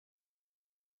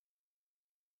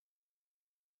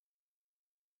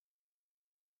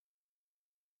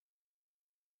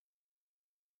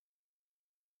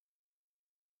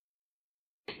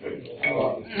Ladies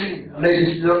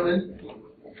and gentlemen,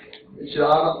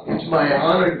 it's my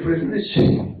honor and privilege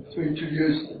to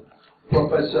introduce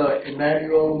Professor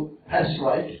Emanuel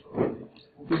Pastreich,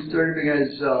 who's serving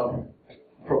as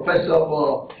Professor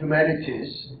of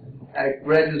Humanities at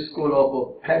Graduate School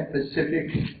of Pan-Pacific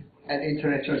and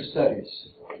International Studies.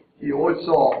 He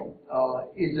also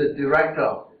is a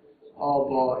director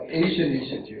of Asian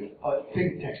Institute, a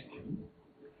think tank.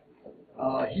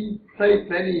 He played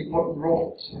many important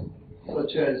roles,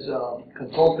 such as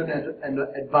consultant and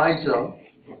advisor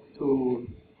to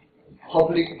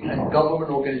public and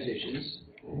government organizations,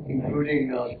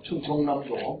 including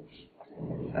Chungcheongnam-do,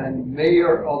 and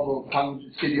mayor of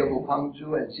city of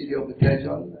Gwangju and city of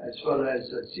Daejeon, as well as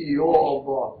CEO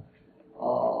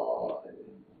of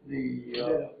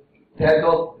the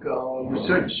Daedok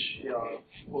Research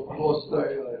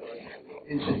Cluster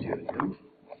Institute.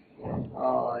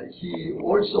 He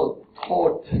also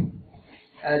taught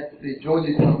at the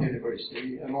Georgetown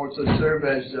University and also served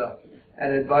as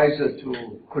an advisor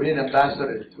to Korean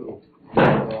ambassador to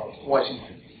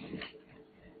Washington.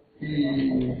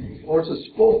 He also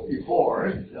spoke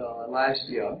before last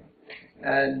year,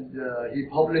 and he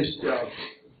published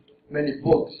many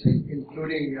books,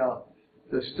 including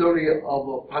the story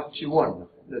of Park Ji-won,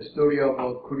 the story of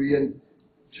a Korean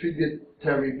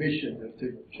tributary mission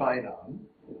to China.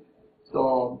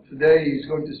 So today he's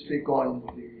going to speak on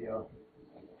the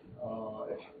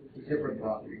different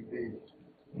topic, the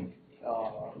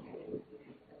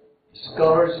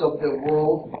scholars of the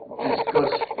world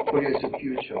discuss Korea's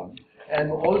future,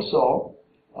 and also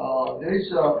there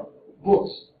is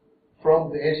books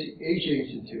from the Asia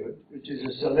Institute, which is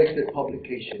a selected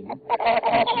publication,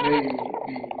 which may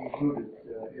be included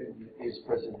in his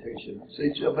presentation. So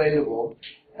it's available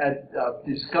at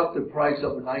discounted price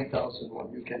of 9,000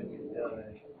 won. You can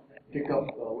pick up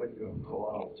when you go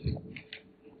out.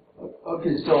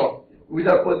 Okay, so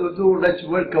without further ado, let's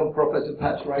welcome Professor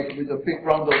Pastreich with a big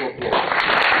round of applause.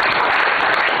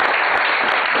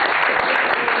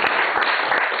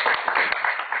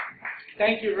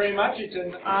 Thank you very much. It's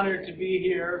an honor to be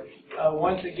here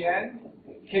once again.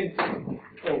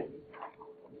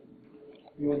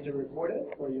 You want to record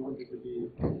it, or you want it to be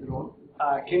on?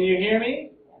 Can you hear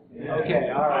me? Yeah. Okay,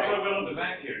 all right. I'm going to the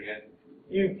back here again.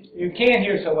 You can't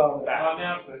hear so well in the back.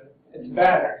 Now it's good. It's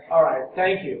better. All right,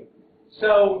 thank you.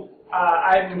 So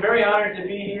I'm very honored to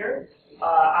be here.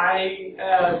 I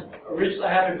originally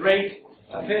have a great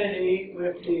affinity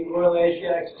with the Royal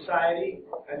Asiatic Society.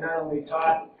 I not only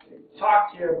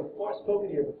talked here before, spoken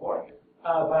here before,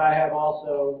 but I have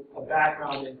also a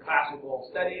background in classical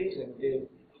studies and did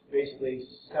basically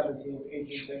 17th,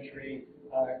 18th century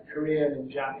Korean and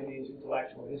Japanese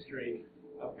intellectual history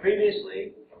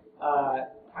previously.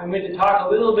 I'm going to talk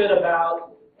a little bit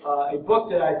about a book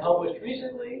that I published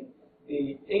recently.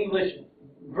 The English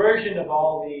version of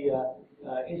all the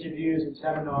interviews and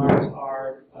seminars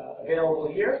are available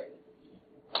here.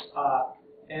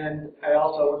 And I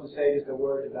also want to say just a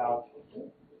word about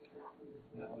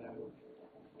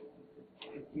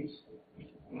it keeps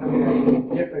coming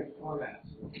in different formats.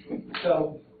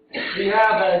 So we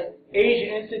have an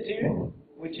Asia Institute,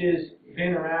 which has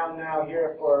been around now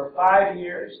here for 5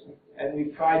 years, and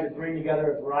we've tried to bring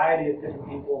together a variety of different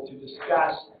people to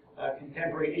discuss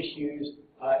contemporary issues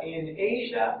in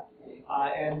Asia.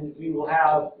 And we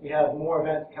have more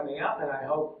events coming up, and I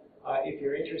hope if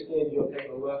you're interested, you'll take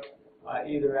a look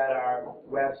either at our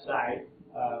website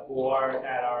or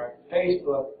at our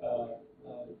Facebook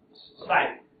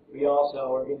site. We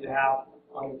also are going to have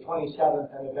on the 27th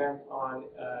an event on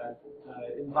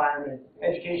environment,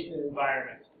 education and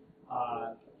environment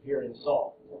here in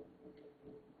Seoul.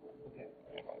 Okay.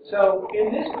 So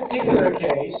in this particular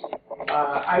case,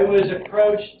 I was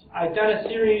approached. I've done a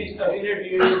series of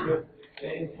interviews with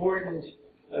important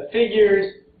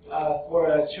figures for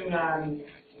a Chunan,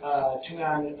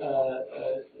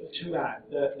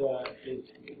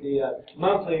 the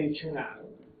monthly Chunan,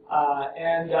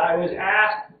 and I was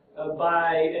asked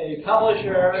by a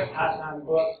publisher, Hassan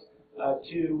Books,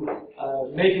 to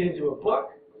make it into a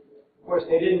book. Of course,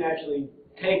 they didn't actually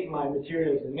take my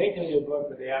materials and make them into a book,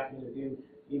 but they asked me to do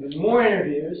even more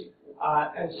interviews.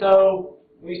 And so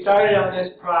we started on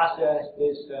this process,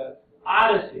 this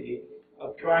odyssey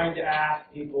of trying to ask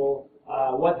people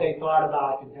what they thought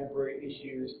about contemporary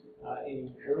issues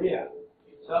in Korea.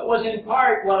 So it was in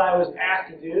part what I was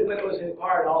asked to do, but it was in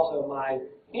part also my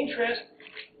interest.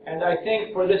 And I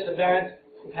think for this event,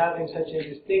 having such a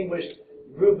distinguished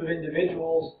group of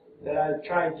individuals, that I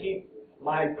try and keep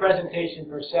my presentation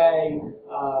per se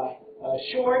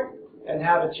short and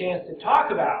have a chance to talk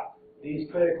about these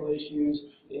critical issues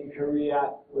in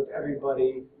Korea with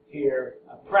everybody here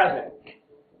present.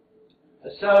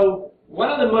 So one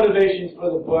of the motivations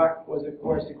for the book was, of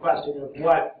course, the question of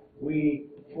what we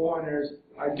foreigners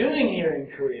are doing here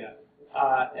in Korea.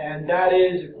 And that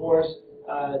is, of course,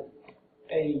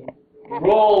 a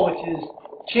role which is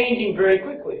changing very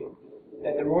quickly.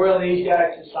 That the Royal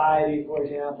Asiatic Society, for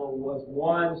example, was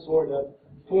one sort of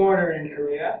foreigner in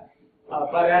Korea.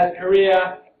 But as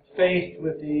Korea faced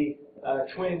with the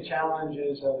twin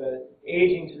challenges of an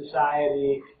aging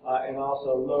society and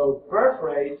also low birth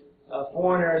rates,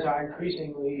 foreigners are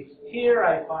increasingly here.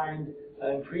 I find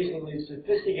increasingly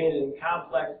sophisticated and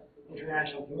complex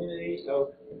international community.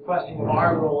 So the question of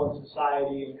our role in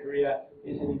society in Korea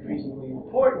is an increasingly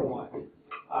important one.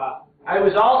 I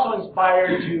was also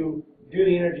inspired to do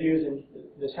the interviews and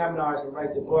the seminars and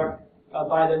write the book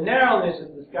by the narrowness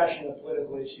of discussion of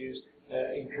political issues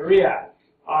in Korea.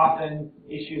 Often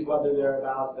issues, whether they're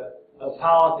about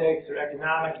politics or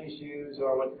economic issues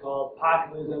or what's called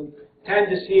populism, tend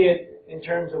to see it in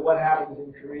terms of what happens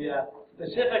in Korea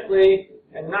specifically,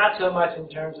 and not so much in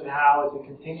terms of how it's a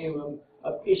continuum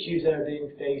of issues that are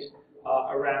being faced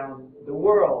around the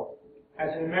world. As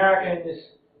an American, this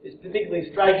is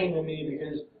particularly striking to me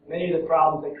because many of the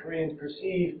problems that Koreans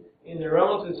perceive in their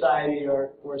own society are,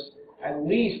 of course, at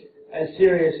least as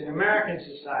serious in American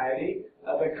society,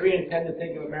 but Koreans tend to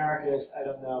think of America as, I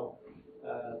don't know,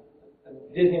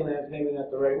 Disneyland is maybe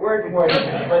not the right word for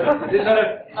it, but this sort of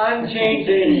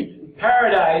unchanging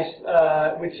paradise,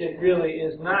 which it really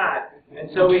is not. And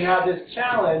so we have this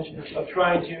challenge of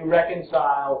trying to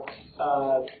reconcile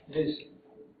this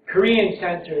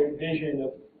Korean-centered vision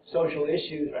of social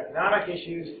issues or economic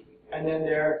issues, and then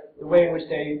the way in which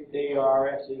they are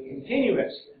actually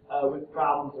continuous with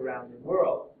problems around the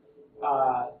world.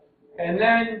 And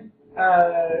then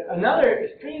another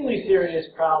extremely serious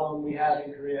problem we have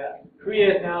in Korea.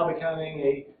 Korea is now becoming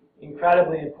an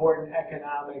incredibly important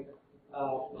economic,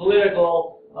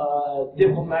 political,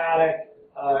 diplomatic,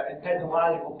 and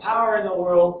technological power in the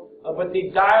world, but the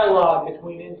dialogue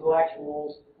between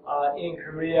intellectuals in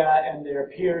Korea and their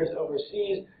peers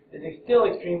overseas is still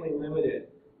extremely limited.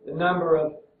 The number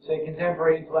of, say,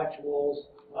 contemporary intellectuals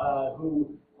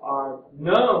who are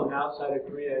known outside of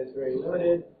Korea is very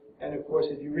limited. And of course,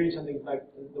 if you read something like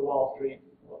the Wall Street,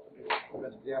 for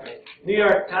example, New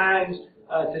York Times,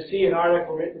 to see an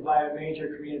article written by a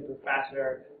major Korean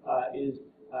professor is,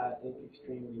 I think,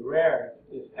 extremely rare,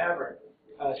 if ever.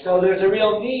 So there's a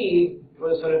real need for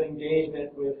the sort of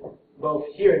engagement with both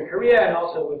here in Korea and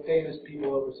also with famous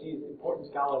people overseas, important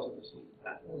scholars overseas,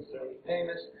 not necessarily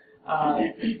famous,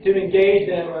 to engage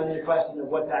them on the question of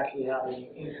what's actually happening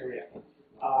in Korea.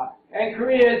 And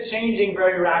Korea is changing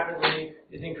very rapidly,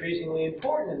 is increasingly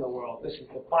important in the world. This is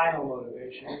the final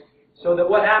motivation. So that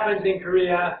what happens in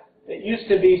Korea, it used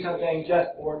to be something just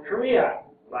for Korea,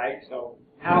 right? So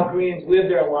how Koreans live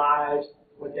their lives,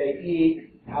 what they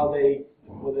eat, how they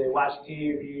watch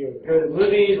TV or go to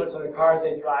movies, what sort of cars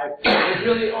they drive. It's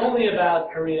really only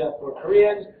about Korea for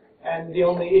Koreans, and the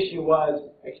only issue was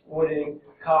exporting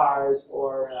cars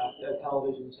or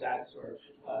television sets or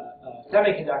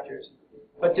semiconductors.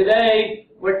 But today,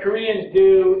 what Koreans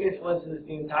do influences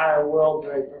the entire world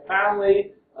very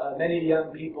profoundly. Many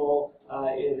young people,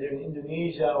 either in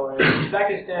Indonesia or in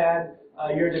Uzbekistan,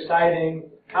 you're deciding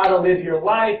how to live your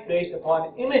life based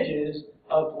upon images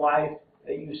of life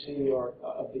that you see, or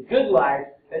of the good life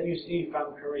that you see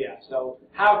from Korea. So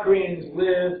how Koreans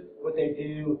live, what they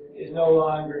do, is no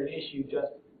longer an issue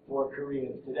just for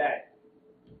Koreans today.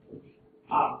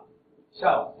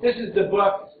 So this is the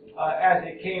book as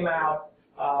it came out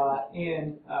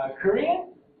in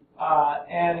Korean,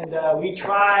 and we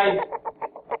tried,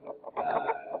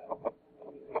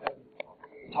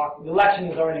 the election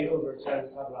is already over, so I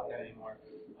don't talk about that anymore.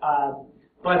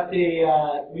 But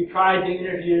we tried to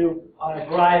interview on a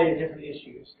variety of different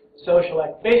issues.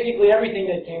 Basically everything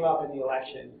that came up in the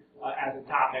election as a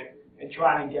topic, and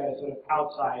try and get a sort of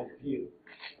outside view.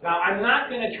 Now, I'm not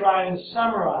going to try and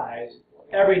summarize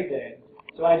everything,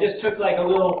 so I just took like a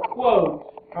little quote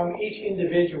from each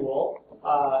individual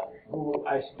who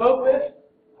I spoke with,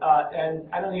 and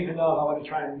I don't even know if I want to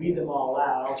try and read them all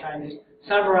out. I'll try and just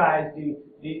summarize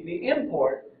the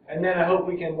import, and then I hope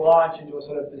we can launch into a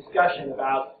sort of discussion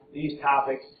about these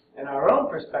topics and our own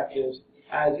perspectives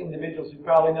as individuals who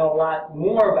probably know a lot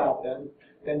more about them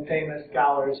than famous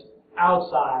scholars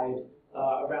outside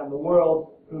around the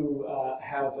world who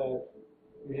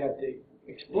we have to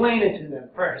explain it to them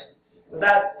first. So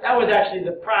that was actually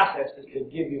the process, just to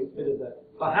give you a bit of the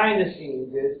behind the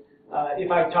scenes. Is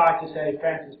if I talked to, say,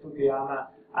 Francis Fukuyama,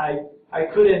 I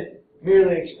couldn't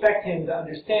merely expect him to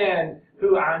understand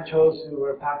who An Chol-su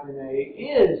or Park Geun-hye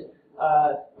is,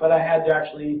 but I had to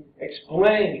actually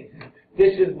explain,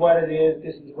 this is what it is,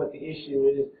 this is what the issue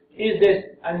is. Is this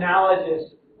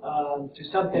analogous to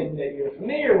something that you're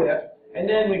familiar with? And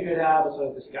then we could have a sort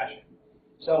of discussion.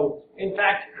 So, in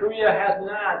fact, Korea has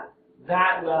not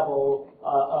that level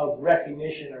of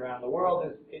recognition around the world.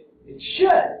 It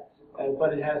should,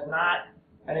 but it has not,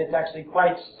 and it's actually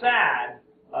quite sad,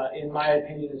 in my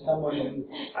opinion, as someone who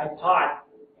I taught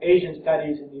Asian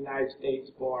studies in the United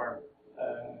States for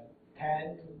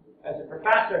as a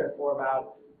professor for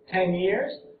about 10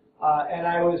 years, and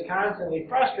I was constantly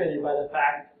frustrated by the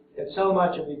fact that so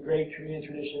much of the great Korean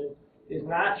tradition is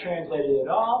not translated at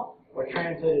all, or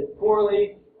translated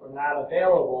poorly, or not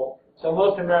available. So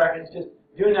most Americans just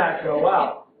do not grow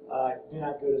up, do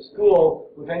not go to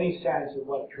school with any sense of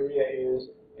what Korea is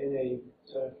in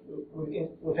a sort of,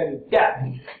 with any depth.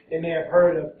 They may have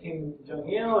heard of Kim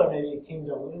Jong-il or maybe Kim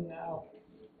Jong-un now.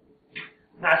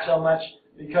 Not so much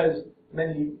because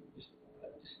many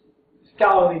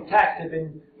scholarly texts have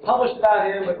been published about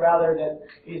him, but rather that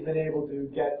he's been able to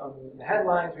get on the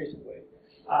headlines recently.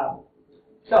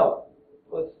 So,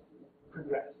 let's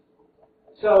progress.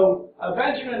 So,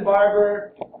 Benjamin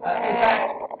Barber, in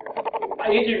fact,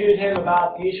 I interviewed him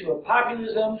about the issue of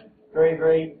populism, very,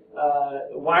 very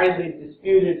widely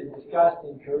disputed and discussed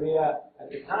in Korea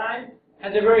at the time,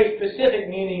 has a very specific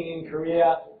meaning in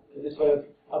Korea, this sort of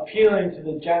appealing to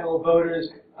the general voters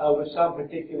with some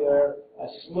particular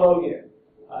slogan,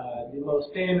 the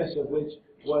most famous of which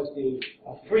was the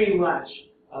free lunch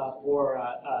for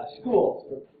schools,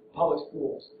 for public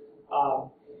schools.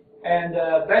 And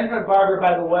Benjamin Barber,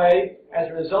 by the way, as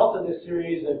a result of this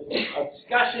series of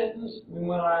discussions, we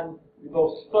went on, we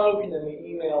both spoke and then we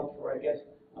emailed for, I guess,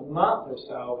 a month or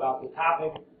so about the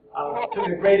topic, took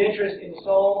a great interest in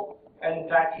Seoul, and in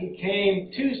fact he came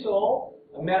to Seoul,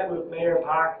 met with Mayor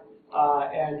Park,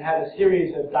 and had a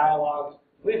series of dialogues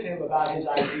with him about his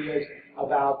ideas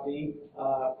about the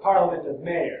Parliament of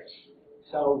Mayors.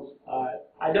 So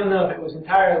I don't know if it was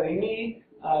entirely me,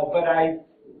 but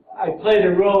I played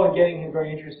a role in getting him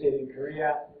very interested in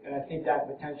Korea, and I think that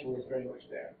potential is very much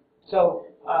there. So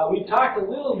we talked a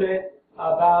little bit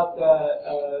about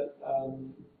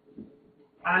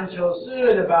An Chol-su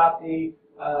and about the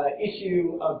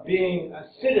issue of being a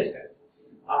citizen.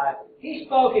 He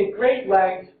spoke at great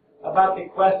length about the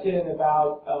question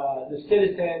about the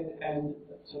citizen and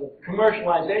sort of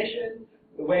commercialization,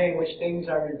 the way in which things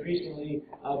are increasingly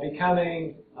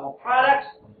becoming products.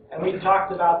 And we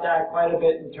talked about that quite a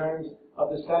bit in terms of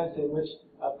the sense in which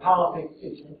politics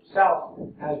itself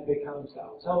has become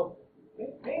so. So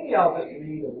maybe I'll just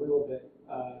read a little bit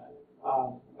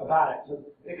about it. So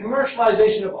the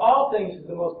commercialization of all things is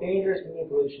the most dangerous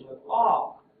manipulation of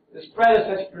all. The spread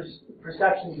of such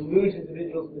perceptions deludes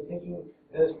individuals into thinking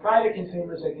that as private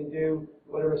consumers they can do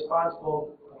what a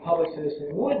responsible public citizen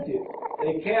would do.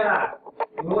 They cannot.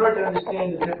 In order to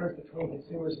understand the difference between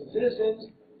consumers and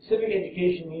citizens, civic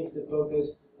education needs to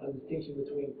focus on the distinction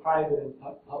between private and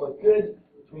public goods,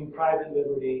 between private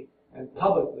liberty and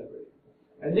public liberty.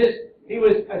 And this, he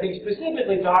was, I think,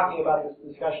 specifically talking about this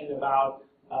discussion about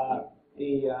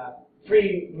the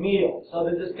free meal. So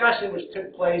the discussion which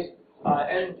took place,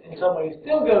 and in some ways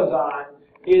still goes on,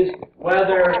 is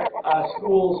whether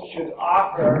schools should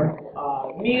offer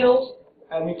meals.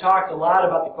 And we talked a lot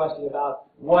about the question about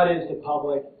what is the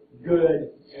public good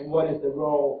and what is the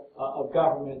role of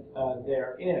government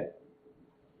therein.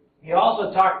 He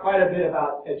also talked quite a bit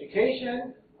about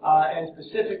education, and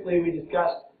specifically we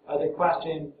discussed the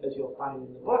question, as you'll find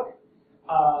in the book,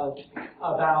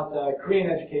 about Korean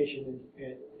education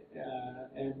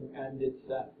and its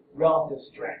relative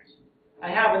strengths. I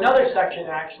have another section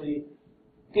actually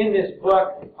in this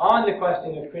book on the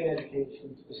question of Korean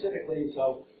education specifically,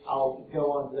 so I'll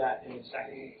go on to that in a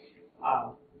second.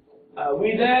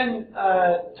 We then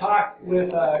talked with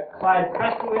Clyde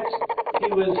Prestowitz. He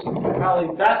was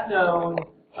probably best known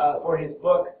for his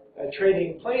book,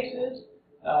 Trading Places.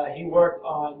 He worked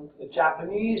on the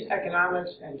Japanese economics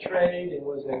and trade and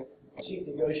was a chief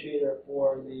negotiator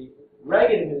for the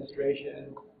Reagan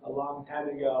administration a long time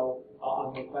ago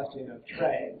on the question of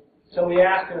trade. So we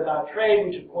asked him about trade,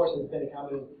 which of course has become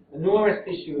an enormous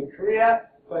issue in Korea,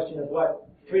 the question of what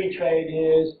free trade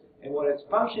is and what its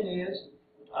function is.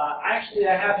 Actually,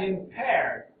 I have him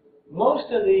paired.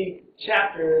 Most of the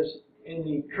chapters in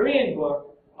the Korean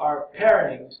book are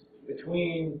pairings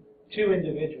between two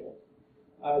individuals.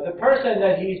 The person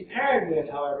that he's paired with,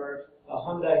 however,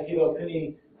 Honda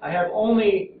Hirokuni, I have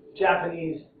only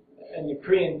Japanese in the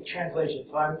Korean translation.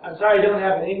 So I'm sorry I don't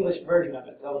have an English version of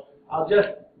it. So I'll just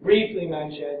briefly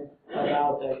mention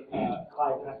about the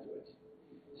Clyde Prestowitz.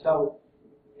 So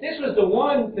this was the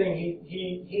one thing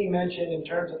he mentioned in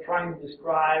terms of trying to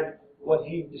describe what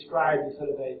he described as sort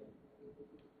of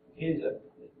his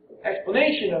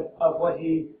explanation of what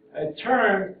he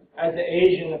termed as the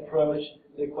Asian approach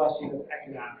to the question of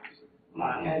economics.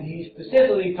 And he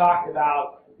specifically talked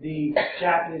about the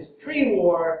Japanese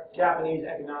pre-war Japanese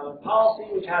economic policy,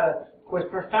 which had, of course,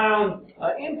 profound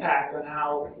impact on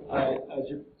how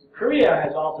Korea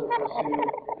has also pursued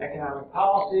economic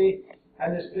policy.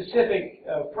 And the specific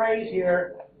phrase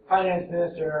here, Finance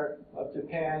Minister of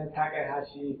Japan,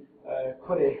 Takahashi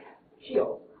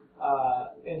Korekiyo,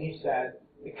 and he said,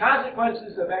 the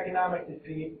consequences of economic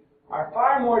defeat are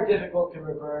far more difficult to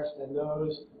reverse than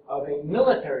those of a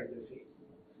military defeat.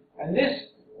 And this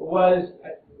was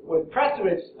what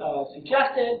Prestowitz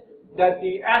suggested, that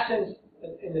the essence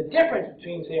in the difference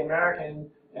between, say, American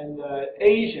and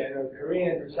Asian or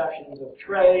Korean perceptions of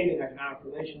trade and economic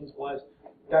relations was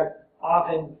that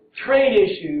often trade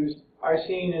issues are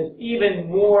seen as even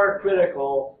more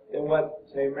critical than what,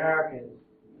 say, Americans.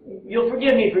 You'll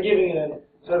forgive me for giving it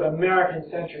a sort of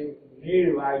American-centric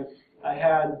view. I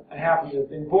happen to have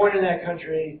been born in that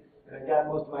country, and I got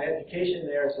most of my education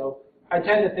there, so I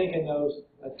tend to think in those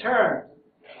terms.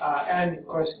 And of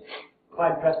course,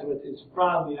 Clyde Prestowitz is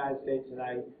from the United States, and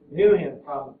I knew him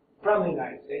from the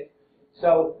United States.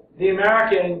 So the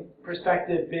American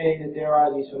perspective being that there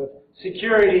are these sort of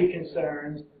security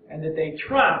concerns, and that they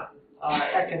trump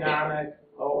economic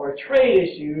or trade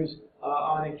issues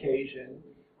on occasion,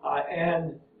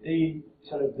 and the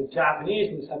sort of the Japanese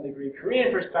and to some degree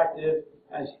Korean perspective,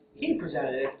 as he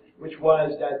presented it, which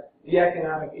was that the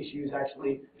economic issues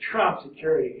actually trump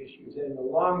security issues, and in the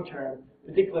long term,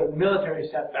 particular military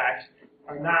setbacks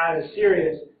are not as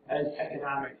serious as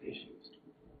economic issues.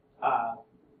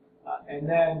 And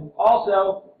then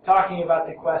also talking about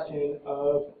the question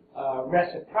of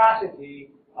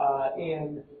reciprocity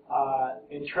in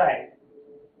trade.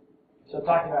 So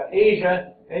talking about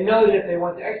Asia, they know that if they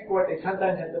want to export, they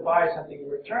sometimes have to buy something in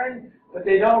return, but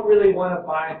they don't really want to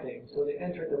buy things. So they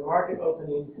enter the market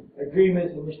opening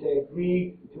agreements in which they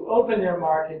agree to open their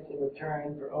markets in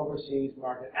return for overseas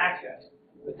market access.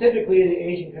 But typically, the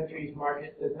Asian countries'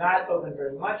 market does not open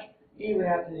very much, even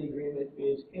after the agreement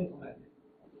is implemented.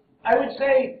 I would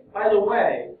say, by the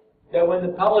way, that when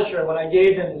the publisher, when I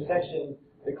gave them the section,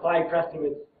 the Clyde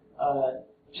Prestowitz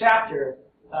chapter,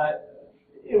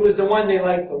 it was the one they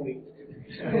liked the least.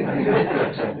 He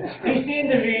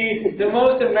seemed to be the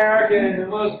most American and the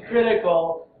most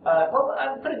critical, well,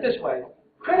 I'll put it this way,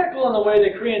 critical in the way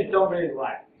the Koreans don't really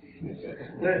like.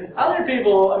 Other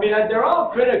people, I mean, they're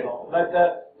all critical, but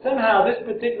somehow this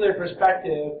particular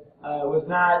perspective was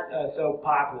not so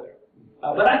popular.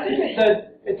 But I think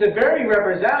it's a very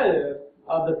representative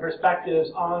of the perspectives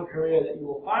on Korea that you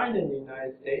will find in the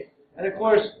United States. And of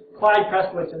course, Clyde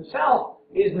Prestowitz himself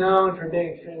is known for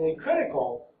being extremely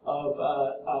critical of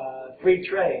free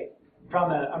trade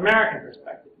from an American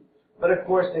perspective. But of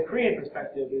course, the Korean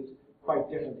perspective is quite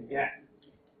different again.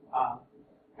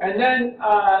 And then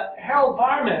Harold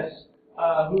Varmus,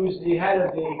 who's the head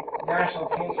of the National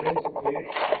Cancer Institute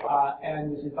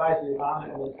and is advising the Obama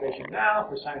administration now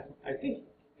for science, I think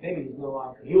maybe he's no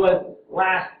longer. He was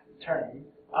last term.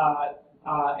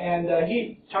 And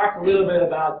he talked a little bit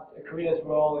about Korea's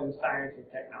role in science and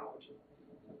technology.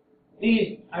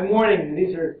 These, I'm warning you,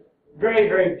 these are very,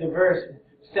 very diverse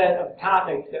set of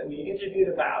topics that we interviewed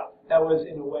about. That was,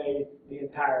 in a way, the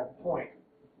entire point.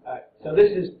 So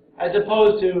this is, as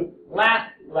opposed to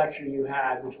last lecture you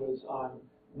had, which was on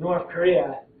North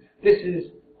Korea, this is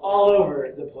all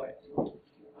over the place.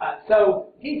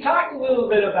 So he talked a little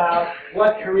bit about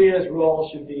what Korea's role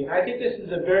should be. And I think this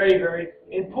is a very, very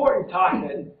important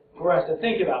topic for us to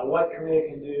think about, what Korea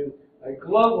can do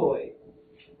globally.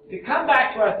 To come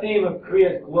back to our theme of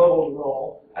Korea's global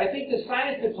role, I think the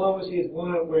science diplomacy is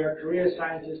one where Korea's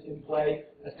scientists can play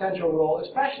a central role,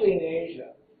 especially in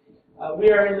Asia.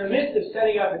 We are in the midst of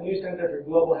setting up a new Center for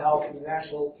Global Health in the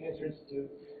National Cancer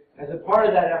Institute. As a part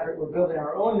of that effort, we're building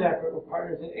our own network with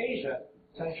partners in Asia,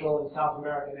 Central and South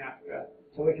America and Africa,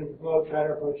 so we can promote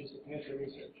better approaches to cancer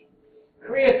research.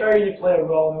 Korea is starting to play a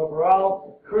role, and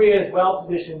overall, Korea is well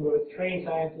positioned with trained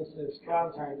scientists and a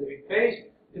strong scientific base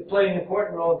to play an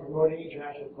important role in promoting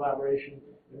international collaboration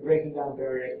and breaking down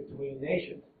barriers between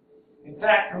nations. In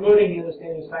fact, promoting the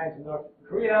understanding of science in North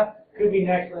Korea could be an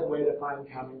excellent way to find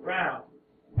common ground.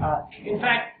 In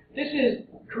fact,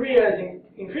 Korea is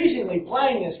increasingly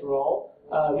playing this role.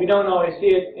 We don't always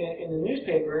see it in the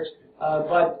newspapers,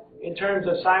 but in terms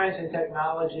of science and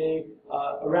technology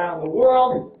around the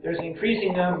world. There's an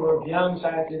increasing number of young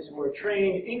scientists who are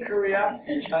trained in Korea.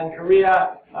 And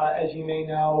Korea, as you may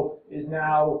know, is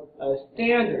now a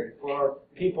standard for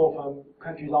people from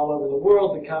countries all over the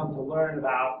world to come to learn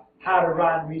about how to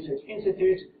run research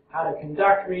institutes, how to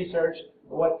conduct research,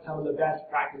 what some of the best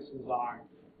practices are.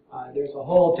 There's a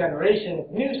whole generation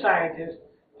of new scientists,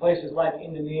 places like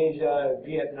Indonesia,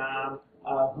 Vietnam,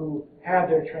 who have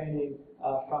their training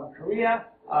from Korea.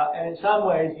 And in some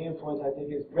ways, the influence, I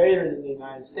think, is greater than the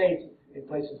United States in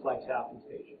places like Southeast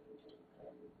Asia.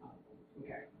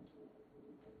 Okay.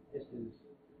 This is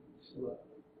slow.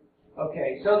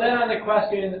 Okay, so then on the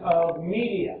question of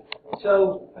media.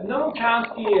 So Noam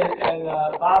Chomsky and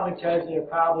Bob McChesney are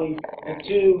probably the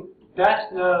two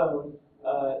best-known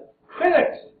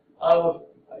critics of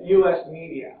U.S.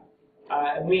 media.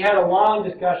 And we had a long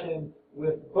discussion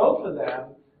with both of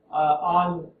them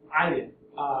on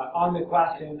the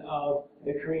question of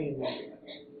the Korean media.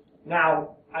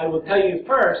 Now, I will tell you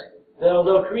first that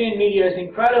although Korean media is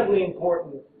incredibly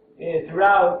important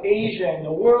throughout Asia and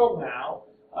the world now,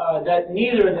 that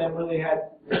neither of them really had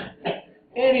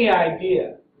any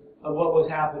idea of what was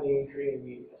happening in Korean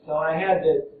media. So I had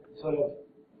to sort of,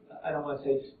 I don't want to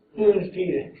say spoon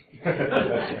feed it,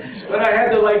 but I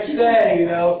had to say, you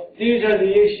know, these are the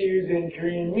issues in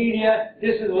Korean media,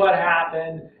 this is what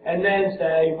happened, and then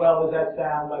say, well, does that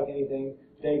sound like anything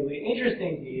vaguely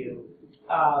interesting to you?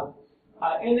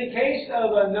 In the case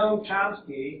of Noam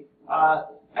Chomsky,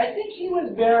 I think he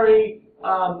was very,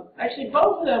 actually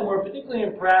both of them were particularly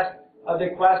impressed of the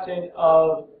question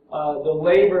of the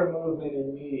labor movement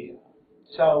in media.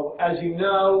 So, as you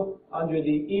know, under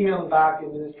the Emanuel Pastreich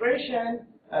administration,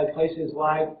 places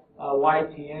like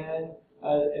YTN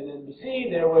and NBC,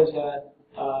 there was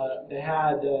they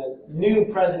had new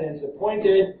presidents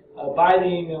appointed by the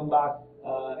Emanuel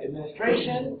Pastreich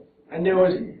administration, and there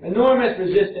was enormous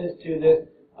resistance to this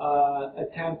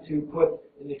attempt to put,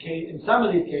 in some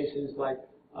of these cases,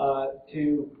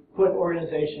 to put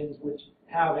organizations which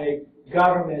have a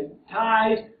government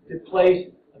ties to place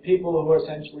people who are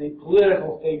essentially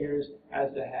political figures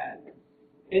as the head.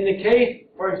 In the case,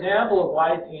 for example, of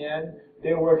YTN,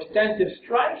 there were extensive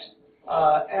strikes,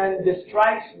 and the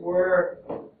strikes were,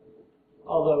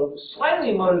 although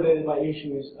slightly motivated by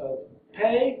issues of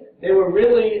pay, they were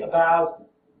really about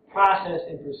process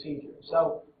and procedure.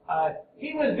 So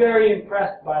he was very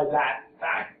impressed by that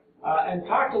fact, and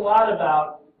talked a lot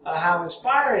about how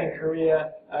inspiring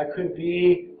Korea could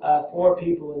be for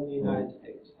people in the United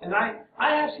States. And I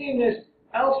have seen this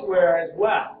elsewhere as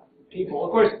well. People,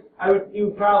 of course, you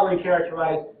would probably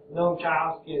characterize Noam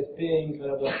Chomsky as being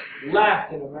sort of a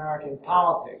left in American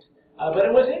politics. But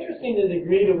it was interesting the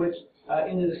degree to which,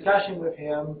 in the discussion with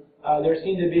him, there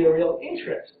seemed to be a real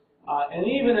interest, and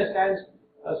even a sense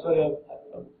of sort of,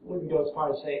 wouldn't go as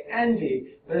far as say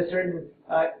envy, but a certain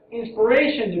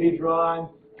inspiration to be drawn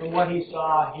from what he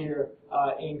saw here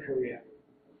in Korea.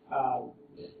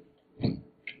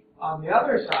 On the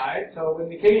other side, so in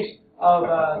the case of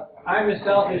I'm a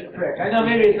selfish prick, I know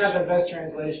maybe it's not the best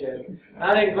translation,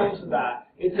 not in that.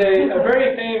 It's a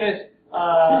very famous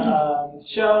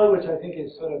show, which I think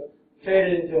is sort of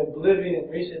faded into oblivion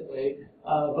recently,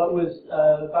 but was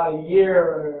about a year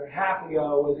or half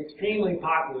ago, was extremely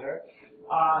popular.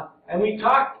 And we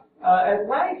talked at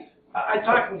length, I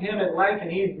talked with him at length,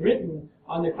 and he'd written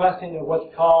on the question of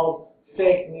what's called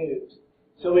fake news.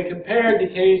 So we compared the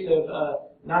case of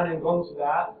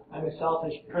I'm a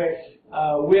selfish prick,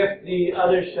 with the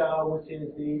other show, which is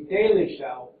the Daily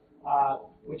Show,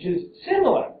 which is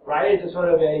similar, right? It's a sort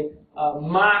of a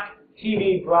mock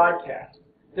TV broadcast.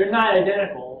 They're not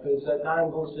identical, because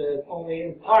only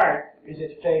in part is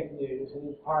it fake news, and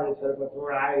in part it's sort of a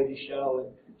variety show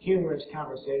and humorous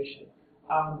conversation.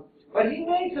 But he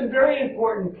made some very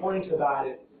important points about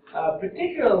it.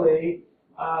 Particularly,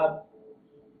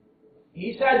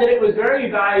 he said that it was very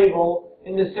valuable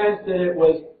in the sense that it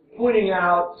was pointing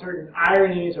out certain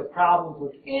ironies or problems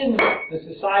within the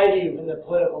society, within the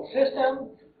political system.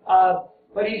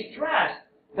 But he stressed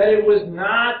that it was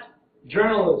not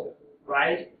journalism,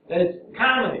 right? That it's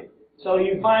comedy. So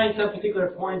you find some particular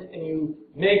points and you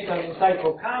make some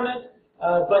insightful comment,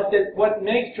 but that what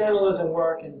makes journalism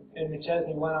work, and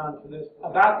McChesney went on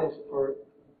about this for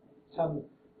some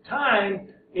time,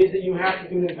 is that you have to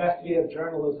do investigative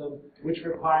journalism, which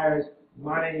requires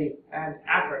money and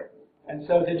effort. And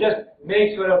so to just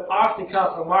make sort of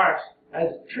off-the-cuff remarks, as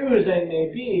true as they may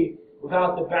be,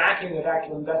 without the backing of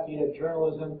actual investigative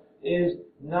journalism, is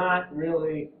not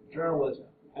really journalism.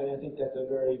 And I think that's a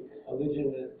very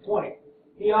legitimate point.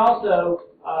 he also,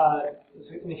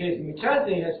 in the case of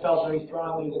McChesney, has felt very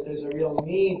strongly that there's a real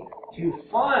need to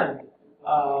fund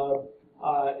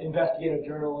investigative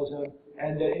journalism,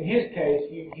 and that in his case,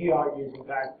 he argues, in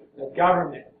fact, that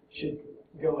government should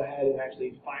go ahead and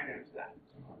actually finance that.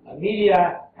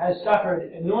 Media has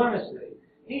suffered enormously.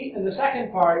 In the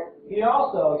second part, he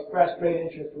also expressed great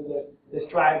interest with the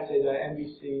strikes at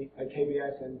NBC,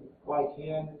 KBS, and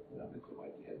YTN,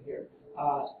 here,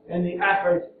 and the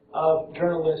efforts of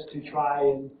journalists to try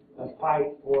and fight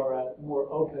for a more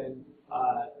open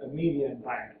media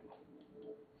environment.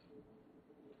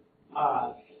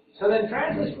 So then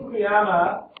Francis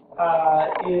Fukuyama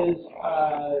is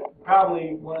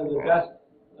probably one of the best,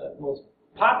 most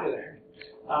popular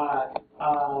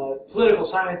political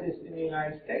scientists in the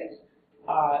United States.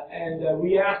 And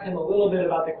we asked him a little bit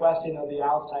about the question of the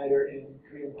outsider in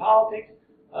Korean politics.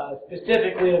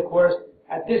 Specifically, of course,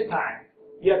 at this time.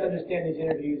 You have to understand these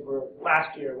interviews were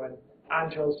last year when Ahn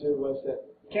Cho-soo was the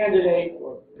candidate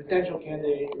or potential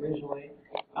candidate originally.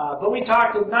 But we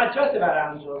talked not just about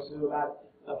Ahn Cho-soo, about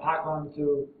Park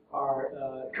Hang-soo, our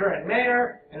current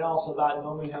mayor, and also about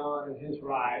Roh Moo-hyun and his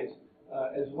rise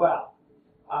as well.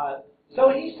 So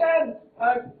he said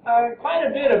quite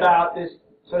a bit about this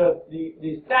sort of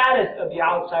the status of the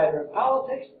outsider in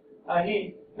politics.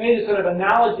 He made a sort of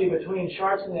analogy between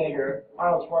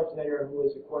Arnold Schwarzenegger, who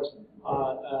was, of course,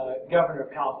 governor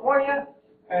of California,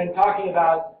 and talking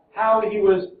about how he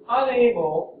was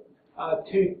unable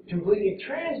to completely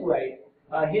translate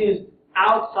his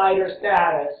outsider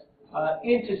status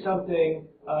into something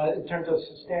in terms of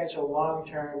substantial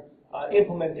long-term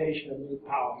implementation of new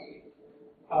policy.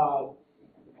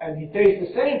 And he faced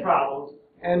the same problems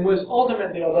and was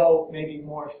ultimately, although maybe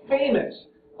more famous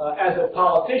as a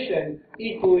politician,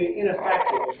 equally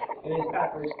ineffective in his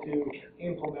efforts to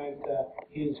implement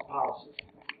his policies.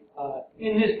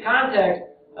 In this context,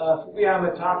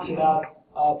 Fukuyama talks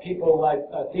about people like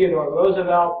Theodore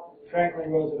Roosevelt, Franklin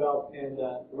Roosevelt, and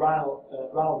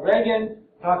Ronald Reagan,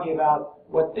 talking about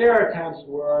what their attempts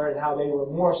were and how they were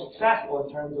more successful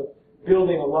in terms of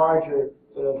building a larger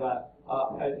sort of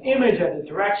an image of the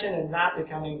direction and not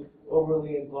becoming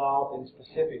overly involved in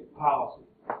specific policy.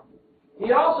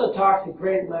 He also talks at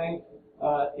great length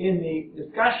in the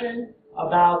discussion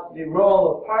about the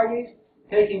role of parties,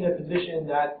 taking the position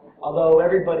that although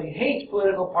everybody hates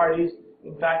political parties,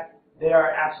 in fact, they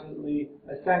are absolutely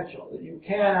essential. That you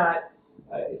cannot,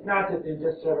 it's not that they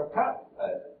just serve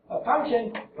a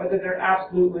function, but that they're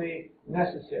absolutely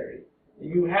necessary.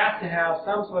 You have to have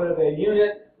some sort of a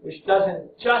unit which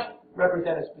doesn't just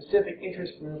represent a specific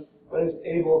interest group, but is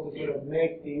able to sort of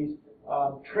make these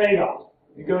trade-offs,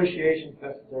 negotiations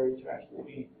necessary to actually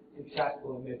be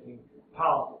successful in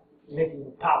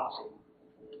making policy.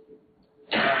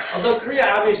 Although Korea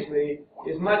obviously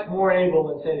is much more able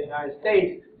than, say, the United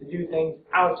States to do things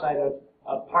outside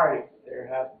of parties. There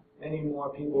have many more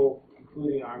people,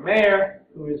 including our mayor,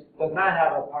 who does not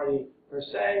have a party per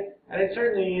se, and it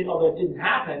certainly, although it didn't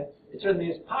happen, it certainly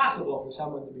is possible for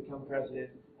someone to become president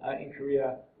in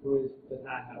Korea who does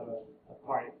not have a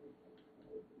party.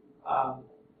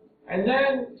 And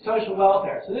then social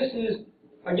welfare. So this is,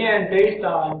 again, based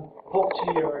on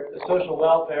Hokchi, or the social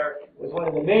welfare, was one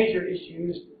of the major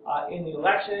issues in the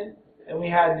election, and we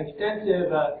had an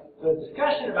extensive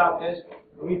discussion about this.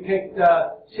 We picked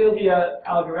Sylvia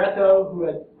Algaretto, who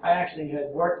I actually had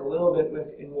worked a little bit with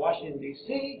in Washington,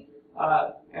 D.C.,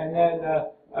 and then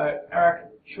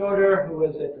Eric Schroeder, who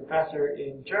was a professor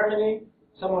in Germany,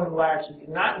 someone who I actually did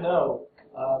not know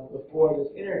before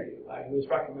this interview. He was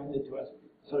recommended to us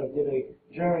to sort of give a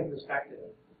German perspective.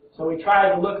 So we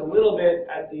tried to look a little bit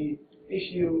at the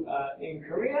issue in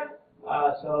Korea.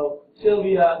 So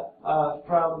Sylvia,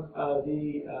 from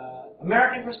the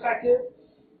American perspective,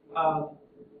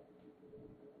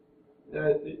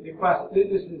 the question,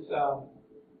 this is,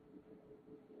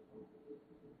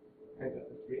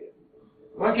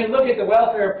 one can look at the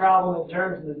welfare problem in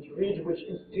terms of the degree to which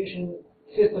institutions,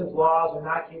 systems, laws are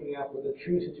not keeping up with the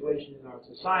true situation in our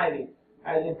society.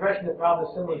 I had the impression the problem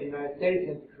is similar to the United States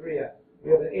and to Korea.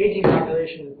 We have an aging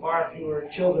population and far fewer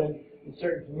children in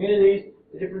certain communities.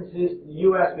 The difference is in the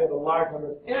U.S. we have a large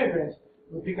number of immigrants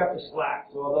who pick up the slack.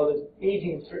 So although there's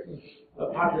aging in certain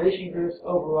population groups,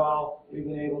 overall we've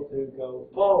been able to go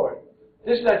forward.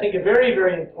 This is, I think, a very,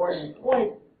 very important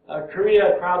point.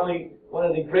 Korea, probably one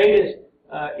of the greatest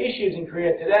issues in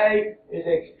Korea today, is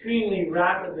an extremely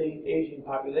rapidly aging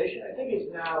population. I think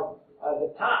it's now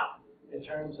the top in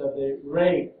terms of the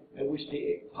rate at which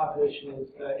the population is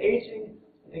aging.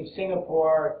 I think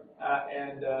Singapore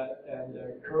and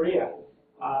Korea.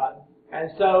 And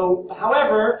so,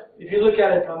 however, if you look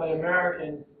at it from an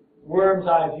American worm's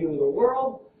eye view of the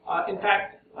world. In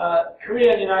fact,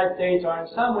 Korea and the United States are in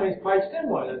some ways quite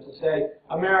similar. That's to say,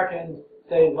 Americans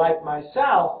say, like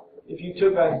myself, if you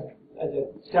took us as a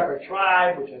separate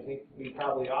tribe, which I think we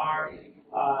probably are,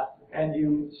 and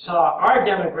you saw our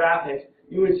demographics,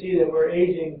 you would see that we're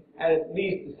aging at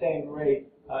least the same rate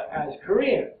as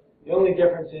Koreans. The only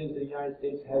difference is the United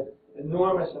States has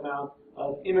enormous amount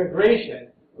of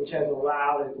immigration, which has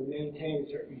allowed it to maintain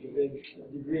a certain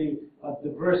degree of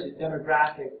diversity,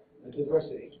 demographic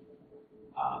diversity.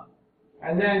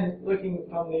 And then looking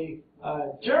from the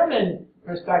German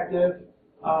perspective,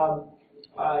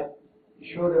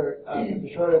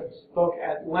 Schroeder spoke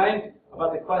at length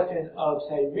about the question of,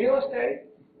 say, real estate,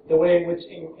 the way in which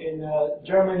in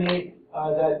Germany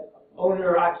that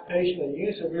owner occupation, the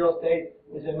use of real estate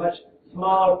is a much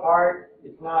smaller part.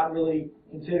 It's not really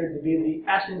considered to be the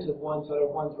essence of one's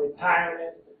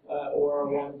retirement or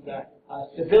one's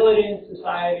stability in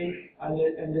society,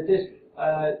 and that this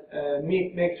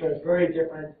makes for a very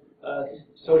different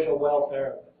social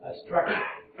welfare structure.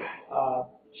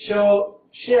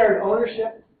 Shared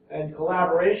ownership and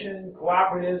collaboration,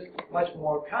 cooperatives, much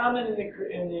more common in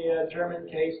the German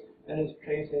case than is the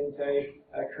case in, say,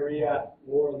 Korea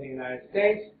or in the United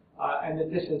States, and that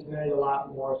this has made a lot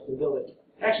more stability.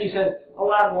 Actually says a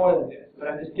lot more than this, but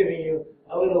I'm just giving you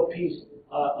a little piece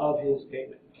of his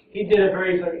statement. He did a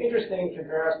very sort of interesting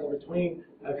comparison between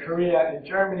Korea and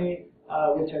Germany,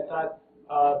 which I thought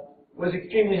was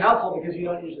extremely helpful because you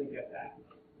don't usually get that.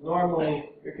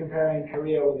 Normally, you're comparing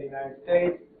Korea with the United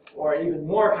States, or even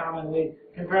more commonly,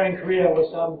 comparing Korea with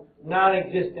some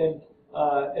non-existent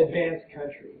advanced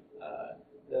country,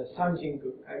 the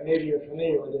Sonjingu. Maybe you're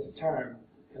familiar with this term.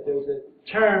 But there's a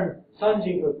term,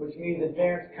 Sonjingu, which means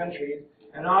advanced countries,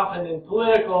 and often in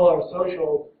political or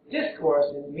social discourse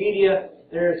in media,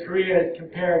 Korea is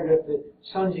compared with the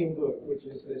Sonjingu, which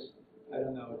is this, I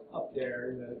don't know, it's up there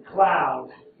in the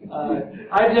clouds.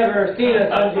 I've never seen a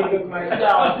Sonjingu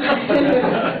myself.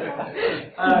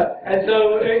 And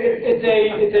so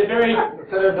it's a very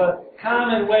sort of a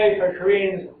common way for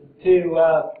Koreans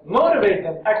to motivate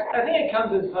them. I think it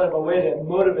comes as sort of a way to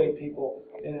motivate people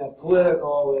in a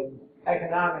political and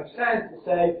economic sense to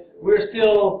say, we're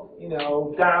still,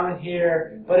 down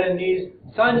here, but in these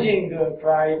Sonjingu,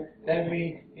 right, then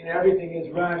everything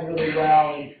is run really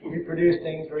well, and we produce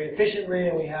things very efficiently,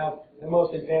 and we have the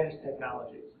most advanced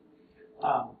technologies.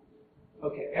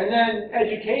 Okay, and then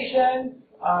education,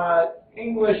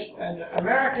 English and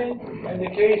American. In the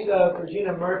case of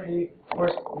Regina Murphy, of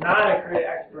course, not a Korea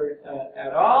expert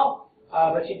at all,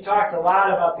 but she talked a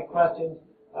lot about the questions.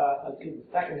 Let's see the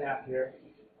second half here.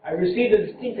 I received a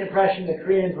distinct impression that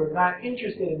Koreans were not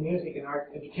interested in music and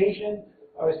art education.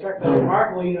 I was struck by the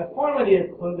remarkable uniformity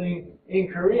of clothing in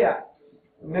Korea.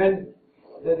 And then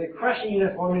the crushing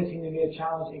uniformity seemed to be a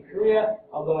challenge in Korea,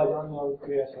 although I don't know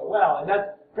Korea so well. And that's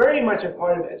very much a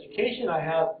part of education. I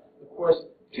have, of course,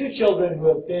 two children who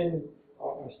have been,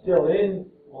 or are still in,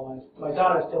 well, my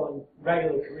daughter's still in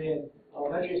regular Korean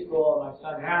elementary school, and my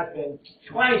son has been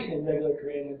twice in regular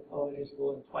Korean elementary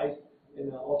school and twice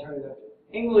in the alternative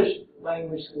English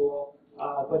language school.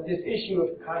 But this issue of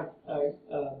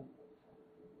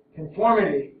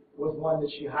conformity was one that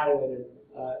she highlighted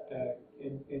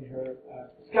in her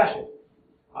discussion.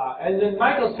 And then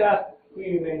Michael Seth, who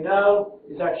you may know,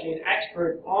 is actually an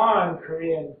expert on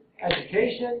Korean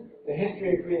education, the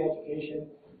history of Korean education,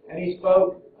 and he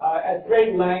spoke at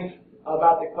great length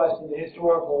about the question, the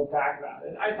historical background.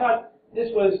 And I thought this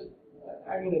was,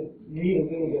 I'm going to read a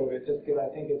little bit of it just because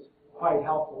I think it's quite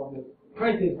helpful, and the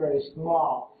print is very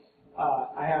small.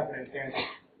 I have an example.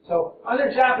 So,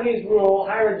 under Japanese rule,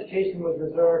 higher education was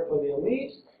reserved for the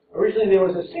elites. Originally, there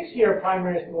was a 6-year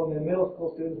primary school, and the middle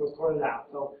school students were sorted out.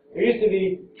 So, there used to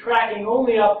be tracking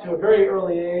only up to a very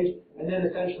early age, and then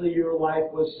essentially your life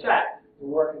was set to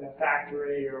work in a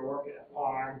factory or work in a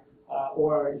farm,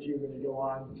 or if you were going to go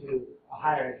on to a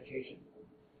higher education.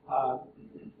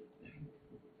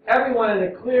 Everyone had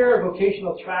a clear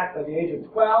vocational track by the age of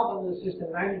 12. Under the system,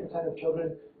 90% of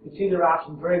children could see their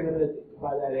options very limited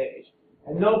by that age,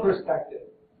 and no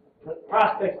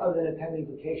prospects other than attending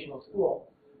vocational school.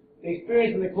 The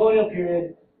experience in the colonial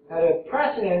period had a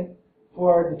precedent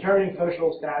for determining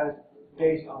social status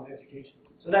based on education.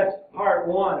 So that's part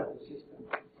one of the system.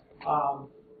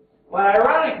 But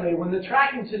ironically, when the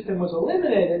tracking system was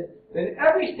eliminated, then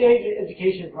every stage of the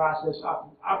education process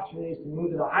offered opportunities to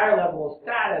move to the higher level of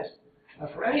status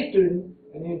for any student,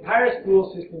 and the entire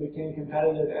school system became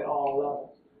competitive at all levels.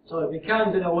 So it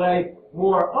becomes, in a way,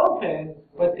 more open,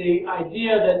 but the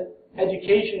idea that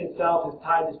education itself is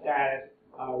tied to status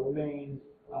remains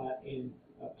in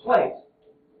place.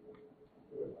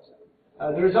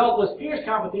 The result was fierce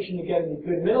competition to get into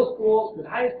good middle schools, good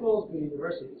high schools, good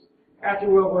universities. After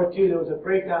World War II, there was a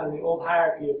breakdown in the old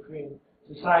hierarchy of Korean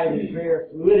society, greater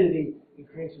fluidity in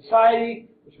Korean society,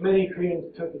 which many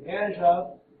Koreans took advantage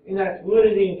of. In that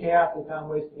fluidity and chaos, they found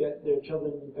ways to get their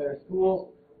children into better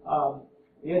schools.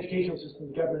 The educational system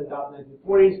the government adopted in the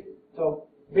 1940s, so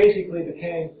basically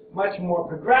became much more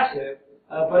progressive,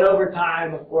 but over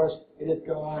time, of course, it has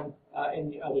gone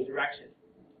in the other direction.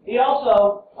 He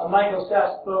also, Michael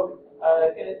Steff, spoke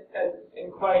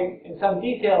in some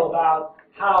detail about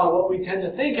how what we tend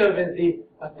to think of as the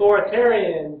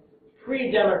authoritarian,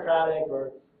 pre-democratic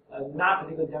or not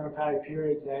particularly democratic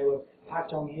period today with Park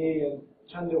Chung-hee and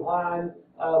Chun Doo-hwan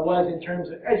was in terms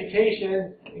of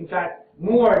education, in fact,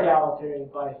 more egalitarian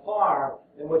by far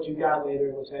than what you got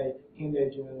later with, say, Kim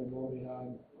Dae-jung and Roh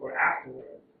Moo-hyun or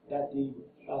afterward. That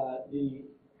the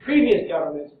previous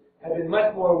governments have been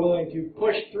much more willing to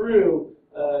push through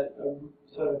a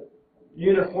sort of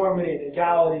uniformity and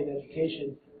equality in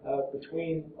education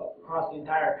across the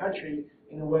entire country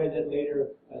in a way that later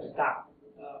stopped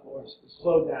or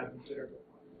slowed down considerably.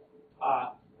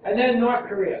 And then North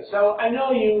Korea. So I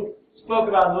know you spoke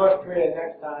about North Korea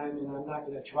next time, and I'm not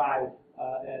going to try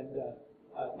and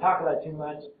talk about it too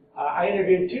much. I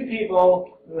interviewed two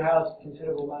people who have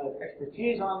considerable amount of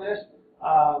expertise on this.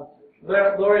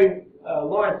 Larry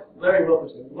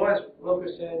Wilkerson. Lawrence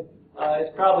Wilkerson is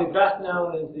probably best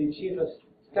known as the chief of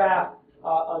staff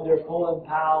under Colin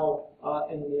Powell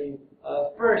in the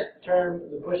first term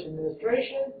of the Bush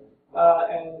administration,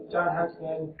 and John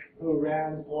Huntsman, who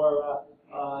ran for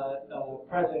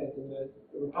president in the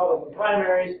Republican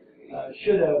primaries,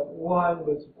 should have won,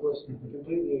 was of course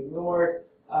completely ignored.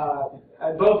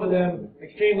 And both of them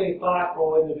extremely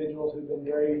thoughtful individuals who've been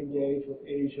very engaged with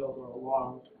Asia over a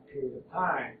long period of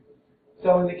time.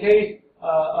 So in the case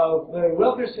of Larry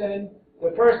Wilkerson,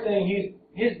 the first thing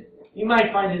you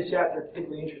might find his chapter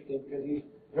particularly interesting because he's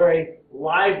very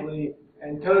lively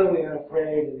and totally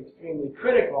unafraid and extremely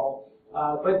critical.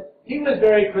 But he was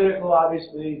very critical,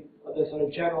 obviously, of the sort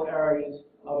of general arrogance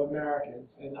of Americans,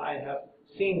 and I have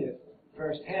seen this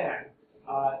firsthand.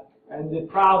 And the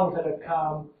problems that have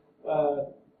come,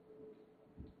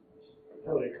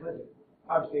 Hillary Clinton,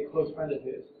 obviously a close friend of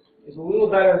his, is a little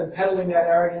better than peddling that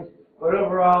arrogance, but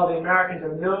overall the Americans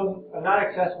are not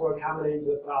accessible or accommodating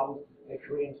to the problems that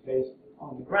Koreans face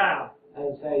on the ground.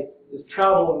 As I say, there's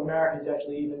trouble with Americans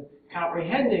actually even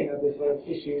comprehending of the sort of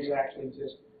issues that actually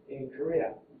exist in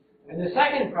Korea. And the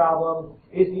second problem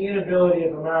is the inability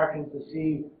of Americans to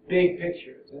see big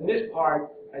pictures. And this part,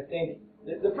 I think,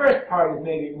 the first part is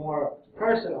maybe more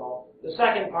personal. The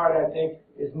second part, I think,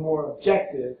 is more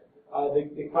objective.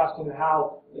 The question of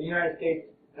how the United States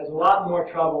has a lot more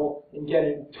trouble in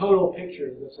getting total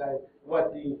pictures of, say,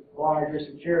 what the larger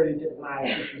security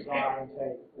diplomatic issues are in,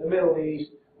 say, the Middle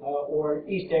East or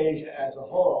East Asia as a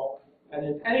whole. And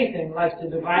if anything, likes to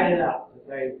divide it up. To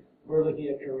say, we're looking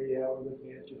at Korea, we're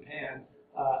looking at Japan,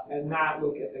 and not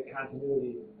look at the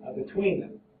continuity between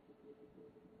them.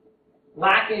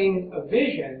 Lacking a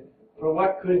vision for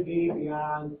what could be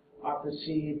beyond our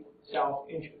perceived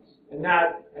self-interest. And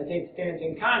that, I think, stands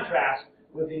in contrast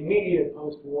with the immediate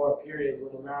post-war period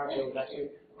when America was actually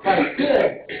quite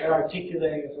good at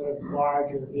articulating a sort of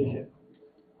larger vision.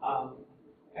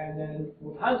 And then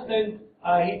with Huntsman,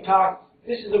 he talked,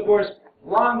 this is of course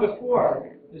long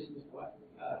before, this is what,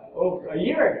 over a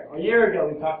year ago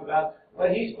we talked about,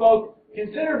 but he spoke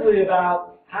considerably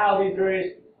about how these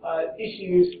various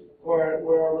issues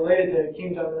were related to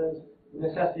Kim Jong-un's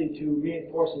necessity to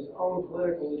reinforce his own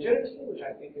political legitimacy, which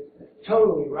I think is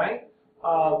totally right,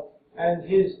 and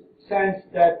his sense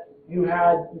that you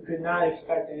could not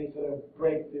expect any sort of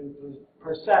breakthrough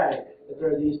per se, that there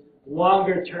are these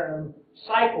longer-term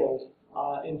cycles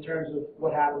in terms of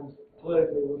what happens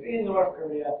politically within North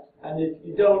Korea, and if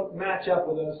you don't match up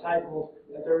with those cycles,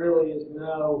 that there really is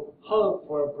no hope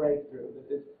for a breakthrough,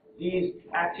 that these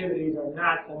activities are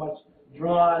not so much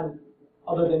drawn,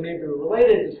 although they may be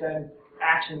related to some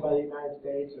action by the United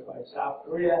States or by South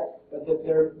Korea, but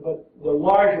the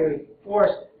larger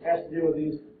force has to do with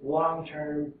these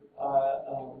long-term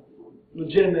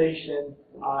legitimation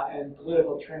and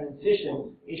political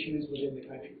transition issues within the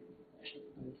country.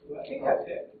 So I think that's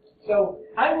it. So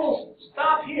I will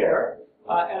stop here,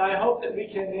 and I hope that we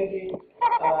can maybe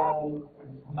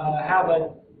have a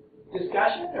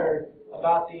discussion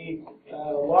about the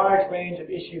large range of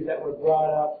issues that were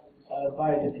brought up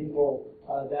by the people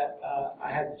that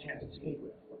I had the chance to speak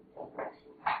with.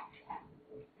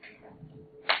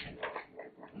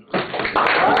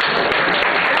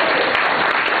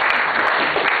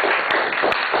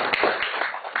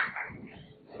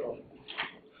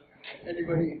 Any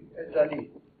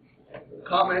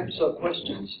comments or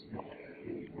questions?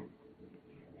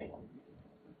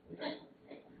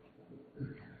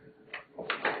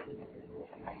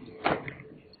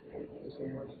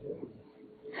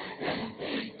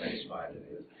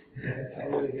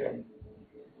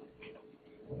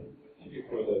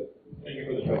 Thank you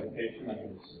for the presentation. My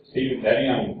name is Stephen Denny.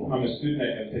 I'm a student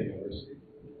at MT University.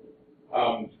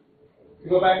 To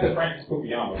go back to Francis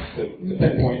Fukuyama, the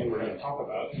pinpoint that we're going to talk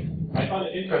about, I found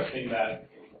it interesting that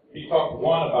he talked,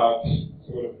 one, about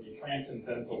sort of the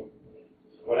transcendental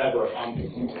whatever of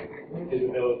his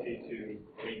ability to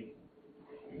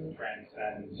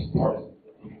transcend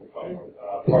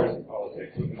partisan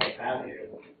politics and what have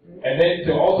you. And then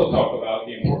to also talk about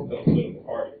the importance of political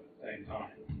parties at the same time.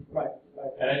 Right.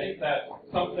 And I think that's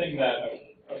something that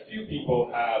a few people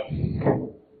have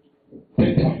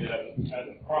pinpointed as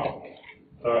a problem.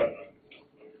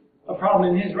 A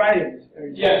problem in his writings?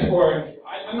 Yes, or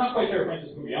I'm not quite sure if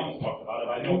Francis Fukuyama talked about it,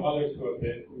 but I know others who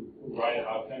write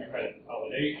about democratic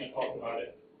consolidation have talked about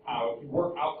it. How if you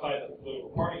work outside of the political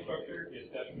party structure is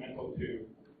detrimental to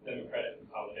democratic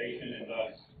consolidation, and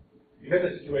thus, because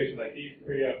of situations like these,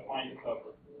 Korea finds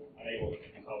itself unable to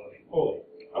consolidate fully.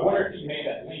 I wonder if he made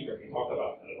that link or if he talked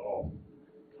about that at all.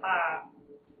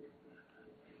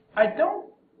 I don't.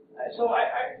 So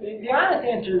the honest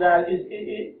answer to that is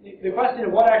the question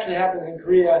of what actually happens in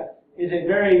Korea is a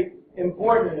very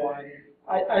important one.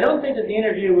 I don't think that the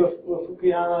interview with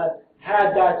Fukuyama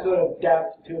had that sort of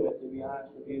depth to it, to be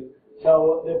honest with you.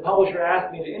 So the publisher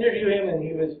asked me to interview him, and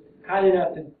he was kind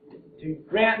enough to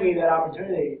grant me that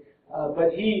opportunity.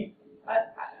 But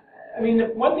I mean,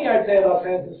 the one thing I'd say about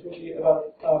Frank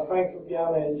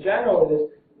Fukuyama in general is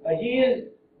he is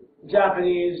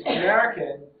Japanese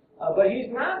American. But he's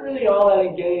not really all that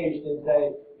engaged in,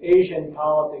 say, Asian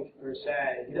politics per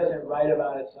se. He doesn't write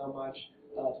about it so much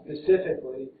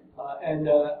specifically. And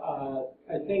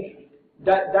I think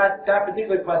that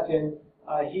particular question,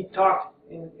 he talks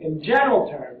in general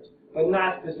terms, but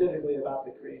not specifically about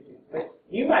the Korean people. But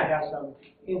you might have some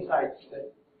insights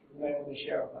that you might want to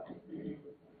share with us.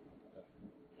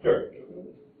 Sure.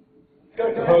 Go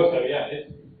I suppose so, yeah.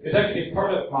 It's actually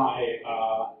part of my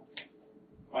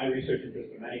my research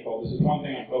interest in manifold. This is one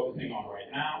thing I'm focusing on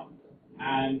right now,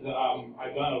 and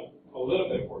I've done a little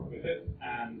bit of work with it.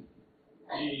 And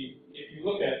if you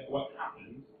look at what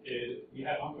happens, is we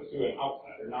had Aung San Suu, an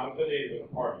outsider, not affiliated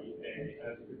with a party.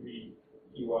 As you could read,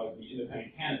 he was the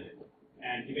independent candidate,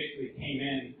 and he basically came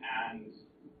in and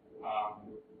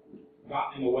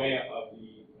got in the way of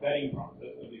the vetting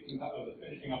process, of the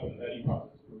finishing up of the vetting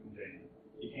process for Moon Jae-in.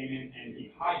 He came in and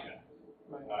he hijacked.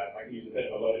 If I can use a bit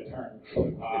of a loaded term,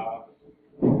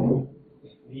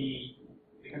 the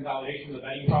consolidation of the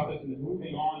vetting process and the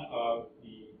moving on of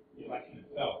the election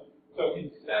itself. So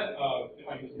instead of, if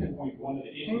I can just pinpoint one of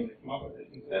the issues that came up with it,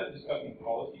 instead of discussing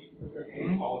policy,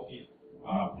 prescriptions, policies,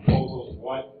 proposals,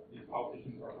 what these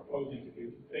politicians are proposing to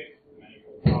do to fix the many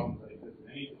problems that exist in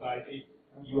any society,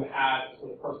 you had a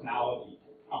sort of personality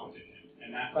competition,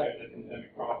 and that's the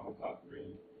endemic problem in South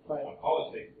Korean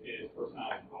politics is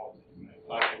personality politics.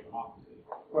 Of democracy.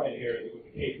 Right here, it was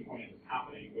the case in point of this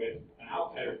happening with an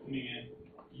outsider coming in,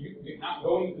 not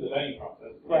going through the vetting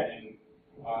process, and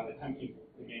attempting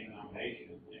to gain the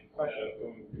nomination instead of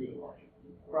going through the party.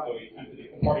 So he attempted to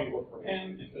get the party to work for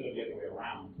him instead of the other way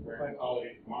around. Where in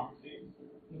consolidated democracies,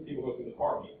 people go through the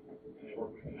party and they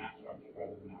work within that structure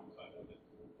rather than outside of it.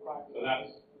 So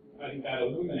I think that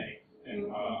illuminates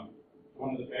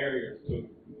one of the barriers to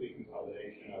complete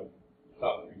consolidation of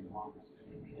South Korean democracy.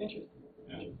 Interesting.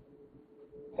 Yeah.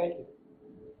 Thank you.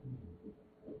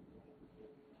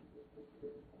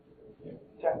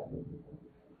 Yeah.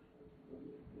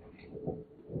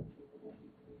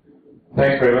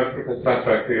 Thanks very much, Professor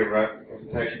Pastreich, for your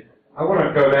presentation. I want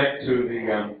to go back to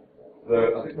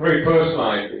the very first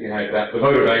slide that you had about the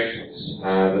motivations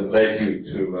that led you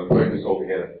to put this all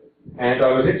together. And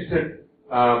I was interested,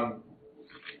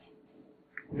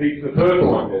 the third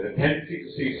one there, the tendency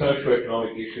to see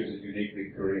socioeconomic issues as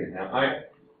uniquely Korean. Now,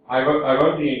 I've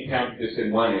only encountered this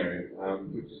in one area,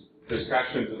 which is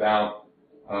discussions about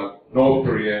North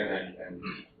Korea and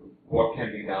what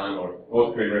can be done, or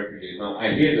North Korean refugees. Now,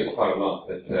 I hear this quite a lot,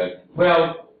 that,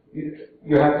 well,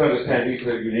 you have to understand these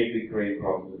are uniquely Korean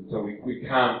problems, so we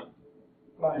can't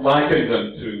liken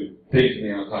them to things in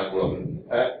the outside world.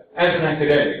 As an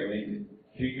academic, I mean,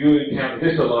 do you encounter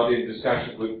this a lot in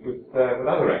discussions with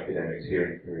other academics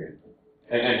here in Korea?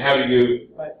 And how do you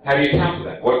counter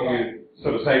that? What do you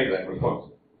sort of say to that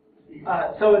response?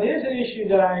 So it is an issue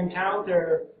that I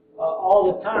encounter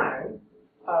all the time.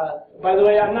 By the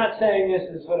way, I'm not saying this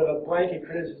as sort of a blanket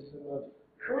criticism of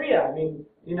Korea. I mean,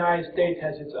 the United States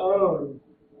has its own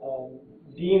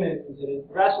demons that it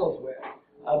wrestles with.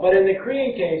 But in the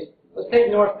Korean case, let's take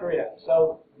North Korea.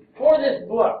 So for this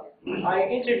book, I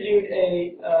interviewed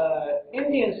a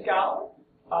Indian scholar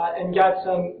and got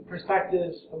some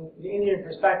perspectives from the Indian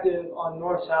perspective on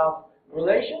North-South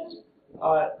relations.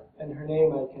 And her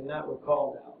name I cannot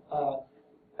recall now.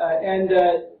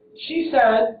 She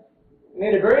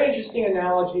made a very interesting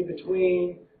analogy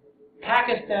between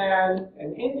Pakistan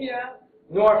and India,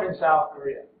 North and South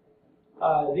Korea.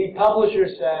 The publisher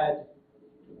said,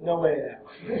 no way now.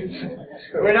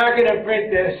 We're not going to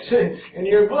print this in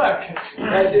your book.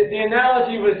 The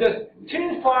analogy was just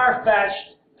too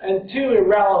far-fetched and too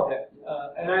irrelevant.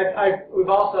 We've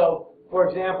also, for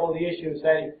example, the issue of,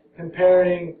 say,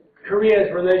 comparing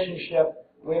Korea's relationship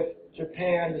with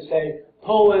Japan to, say,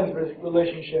 Poland's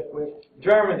relationship with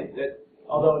Germany. That,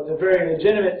 although it's a very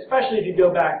legitimate, especially if you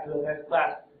go back to the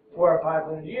last 400 or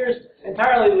 500 years,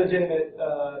 entirely legitimate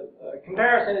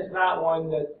comparison. It's not one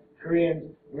that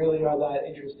Koreans really are that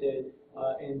interested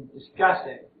in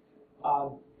discussing.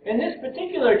 In this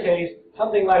particular case,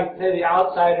 something like, say, the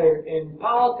outsider in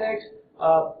politics,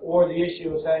 or the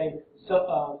issue of, say,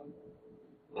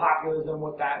 populism,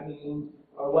 what that means,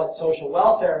 or what social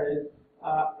welfare is,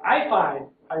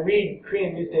 I read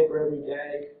Korean newspaper every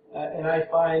day, and I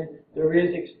find there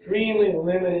is extremely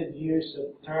limited use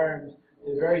of terms.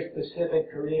 The very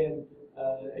specific Korean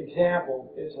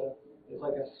example is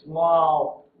like a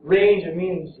small range of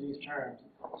meanings to these terms.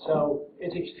 So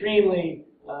it's extremely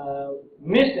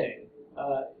missing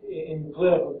in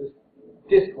political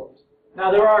discourse.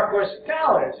 Now there are, of course,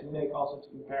 scholars who make all sorts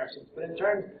of comparisons, but in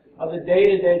terms of the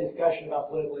day-to-day discussion about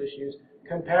political issues,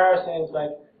 comparisons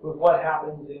like with what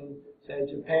happens in, say,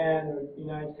 Japan or the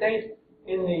United States,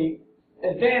 in the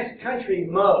advanced country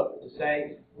mode, to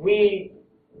say we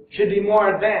should be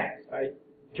more advanced, right?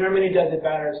 Germany does it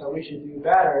better, so we should do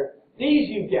better. These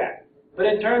you get. But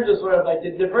in terms of sort of like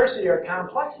the diversity or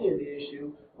complexity of the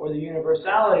issue, or the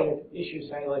universality of issues,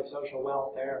 say, like social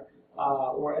welfare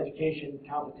or education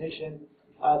competition,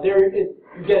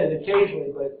 you get it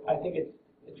occasionally, but I think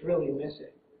it's really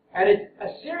missing. And it's a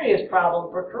serious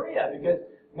problem for Korea, because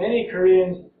many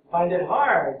Koreans find it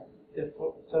hard to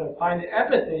sort of find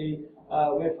empathy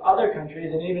with other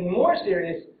countries, and even more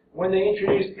serious when they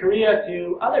introduce Korea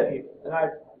to other people. And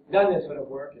I've done this sort of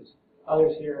work, as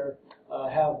others here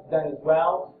have done as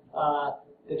well.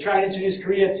 They try to introduce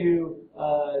Korea to,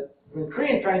 when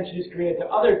Koreans try to introduce Korea to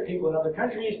other people in other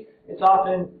countries, it's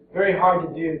often very hard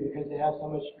to do because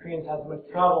Koreans have so much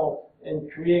trouble in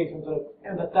creating some sort of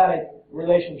empathetic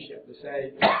relationship to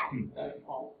say,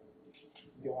 well,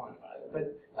 go on about it.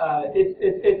 But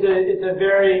it's a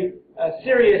very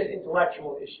serious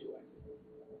intellectual issue.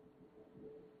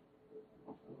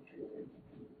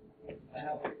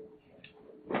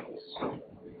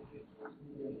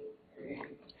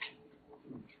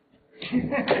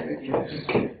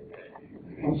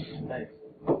 Thanks.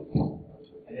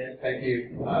 And thank you.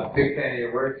 Big fan of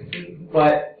your work.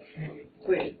 But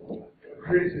Please.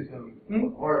 criticism,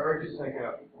 or just like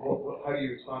how do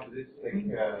you respond to this? Like,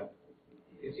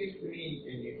 it seems to me,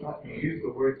 and you use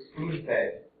the word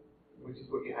spoon-fed, which is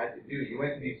what you had to do. You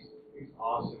went to these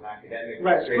awesome academics,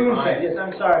 Right, great spoon-fed. minds. Yes,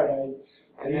 I'm sorry.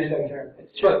 I used that term.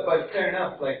 But fair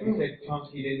enough. Like you said,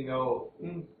 Chomsky didn't know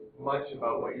much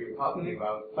about what you were talking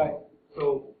about. Right.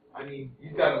 So, I mean,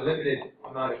 you've got a limited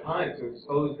amount of time to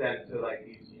expose them to like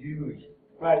these huge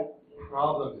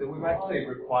problems that would probably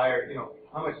require,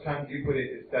 how much time do you put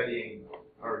into studying,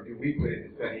 or do we put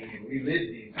into studying and relive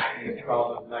these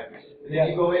problems? And then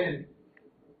you go in and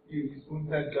you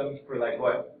spoon-fed them for like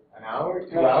what, an hour,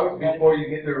 2 hours before you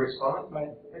get the response? Right.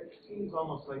 It seems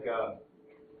almost like a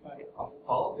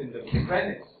fault in the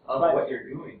premise of what you're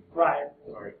doing. Right.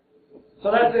 Sorry.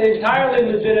 So that's an entirely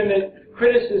legitimate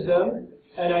criticism,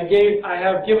 and I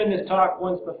have given this talk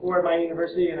once before at my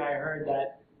university, and I heard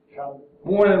that from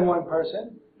more than one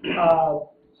person.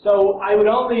 So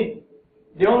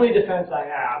the only defense I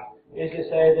have is to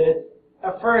say that it's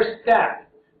a first step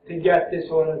to get this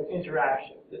sort of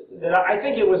interaction. That I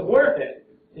think it was worth it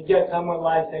to get someone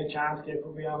like, say, Chomsky or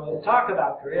Fukuyama to talk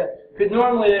about Korea, because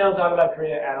normally they don't talk about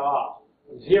Korea at all.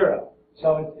 Zero.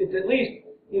 So it's at least,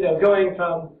 going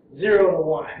from 0 to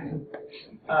 1.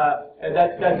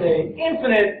 That's an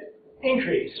infinite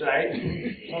increase, right?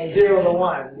 From 0 to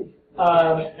 1.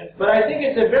 But I think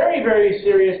it's a very, very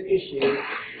serious issue,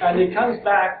 and it comes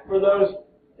back for those.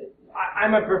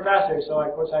 I'm a professor, so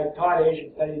of course I taught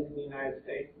Asian studies in the United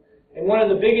States. And one of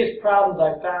the biggest problems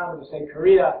I found with, say,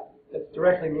 Korea that's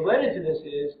directly related to this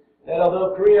is that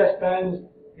although Korea spends,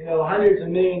 hundreds of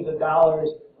millions of dollars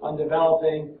on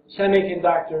developing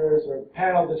semiconductors or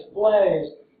panel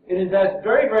displays, it invests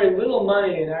very, very little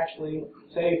money in actually,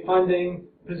 say, funding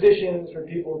positions for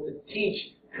people to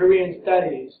teach Korean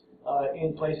studies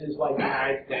in places like the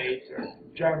United States or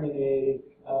Germany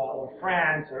or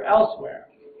France or elsewhere.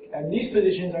 And these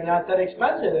positions are not that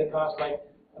expensive. They cost like,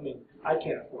 I mean, I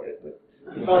can't afford it, but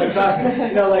it probably costs,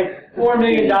 like $4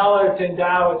 million to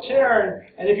endow a chair.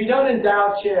 And if you don't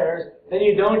endow chairs, then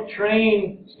you don't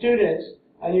train students,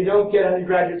 and you don't get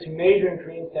undergraduates who major in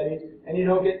Korean studies, and you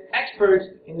don't get experts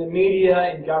in the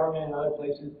media, in government, and other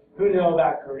places who know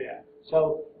about Korea.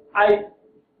 So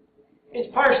it's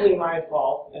partially my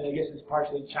fault, and I guess it's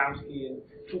partially Chomsky and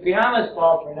Fukuyama's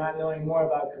fault for not knowing more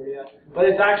about Korea. But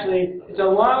it's a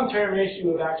long-term issue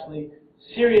of actually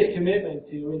serious commitment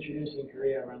to introducing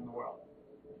Korea around the world.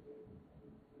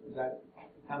 Does that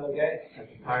sound okay?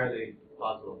 That's entirely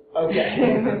possible. Okay.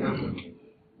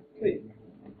 Please.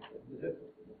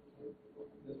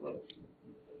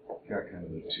 Got kind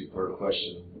of a two-part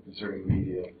question concerning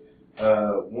media.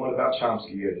 One about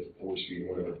Chomsky, you had to force feed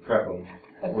whatever, prep him.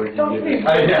 Don't please.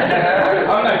 I'm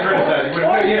not criticizing.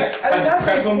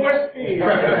 Prep him. Force feed.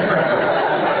 Whatever.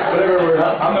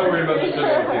 I'm not worried about the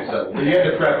semantic stuff. But you had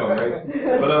to prep him, right?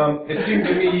 But it seemed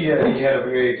to me he had a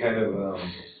very kind of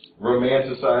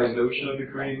romanticized notion of the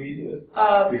Korean media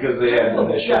because they had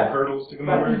initial hurdles to come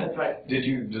over. That's right. Did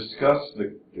you discuss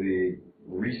the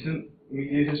recent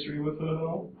media history with him at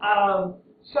all?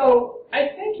 So I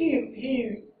think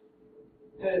he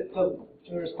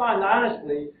to respond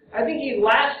honestly, I think he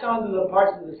latched onto the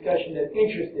parts of the discussion that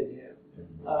interested him,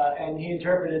 and he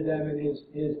interpreted them in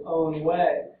his own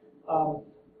way.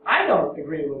 I don't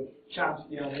agree with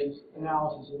Chomsky on his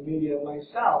analysis of media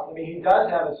myself. I mean, he does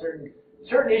have certain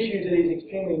issues that he's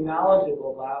extremely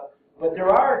knowledgeable about, but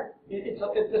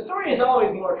the story is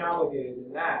always more complicated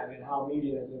than that. I mean, how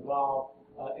media has evolved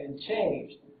and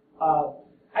changed.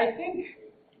 I think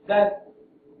that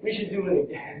we should do it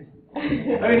again. I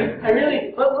mean,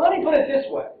 let me put it this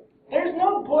way. There's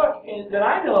no book that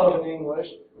I know of in English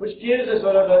which gives a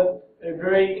sort of a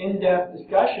very in-depth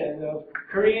discussion of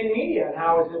Korean media and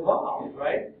how it's evolved,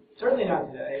 right? Certainly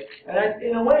not today. And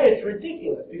in a way, it's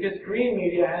ridiculous because Korean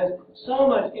media has so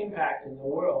much impact in the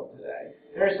world today.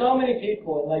 There are so many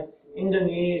people in like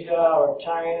Indonesia or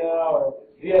China or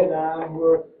Vietnam who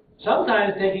are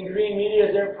sometimes taking Korean media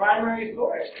as their primary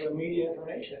source for media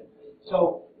information.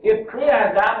 So if Korea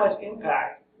has that much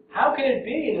impact, how can it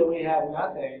be that we have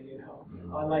nothing,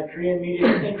 on like Korean media?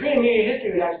 In Korean media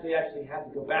history, we'd actually have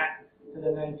to go back to the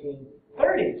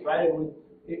 1930s, right?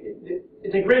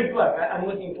 It's a great book. I'm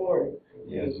looking forward.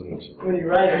 Yeah, so much. When you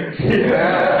write it.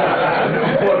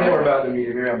 One more about the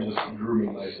media. Maybe I'm just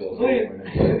grooming myself. Please.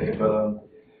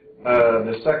 But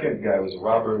the second guy was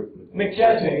Robert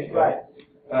McChesney, right?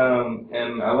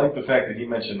 And I like the fact that he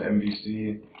mentioned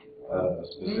NBC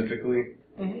specifically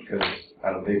because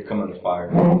they've come under fire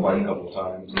quite a couple of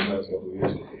times in the last couple of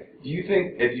years. Do you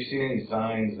think, have you seen any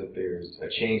signs that there's a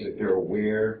change, that they're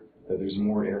aware that there's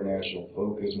more international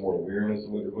focus, more awareness of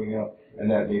what they're putting out, and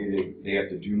that maybe they have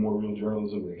to do more real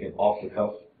journalism, they can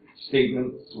off-the-cuff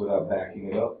statements without backing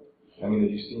it up? I mean,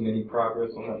 have you seen any progress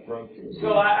on that front?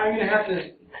 So I'm going to have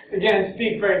to, again,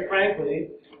 speak very frankly.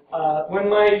 When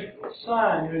my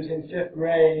son, who's in 5th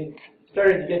grade,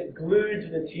 started to get glued to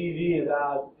the TV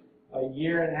about a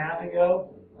year and a half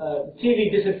ago, the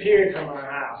TV disappeared from our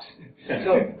house.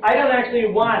 So I don't actually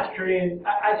watch Korean.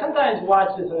 I sometimes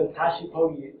watch this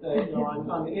Tashipogi,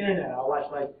 on the internet. I'll watch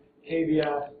like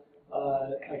KBS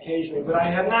occasionally, but I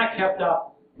have not kept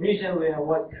up recently on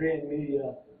what Korean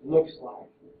media looks like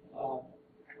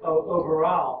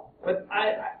overall. But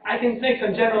I can make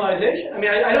some generalization. I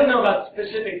mean, I don't know about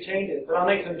specific changes, but I'll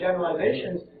make some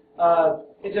generalizations.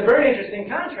 It's a very interesting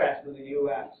contrast with the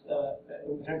U.S.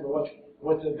 In terms of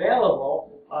what's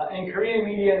available. And Korean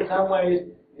media, in some ways,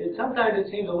 sometimes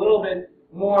it seems a little bit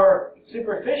more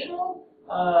superficial.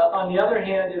 On the other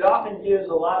hand, it often gives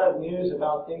a lot of news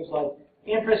about things like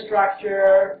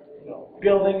infrastructure,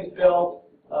 buildings built,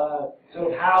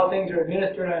 sort of how things are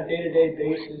administered on a day-to-day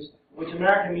basis, which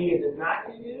American media does not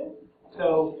give you.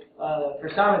 So for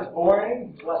some, it's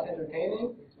boring, it's less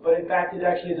entertaining, but in fact, it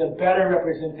actually is a better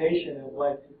representation of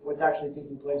like what's actually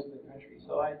taking place in the country.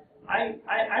 So I'm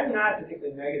not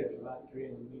particularly negative about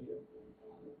Korean media.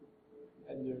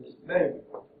 And there's many.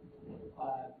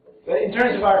 But in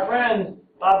terms of our friend,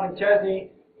 Bob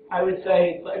McChesney, I would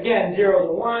say, again, 0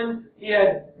 to 1, he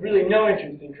had really no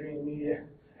interest in Korean media.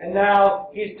 And now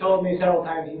he's told me several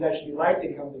times he'd actually like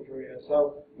to come to Korea.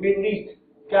 So we at least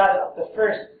got up the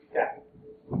first step.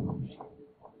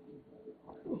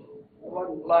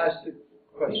 One last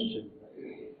question.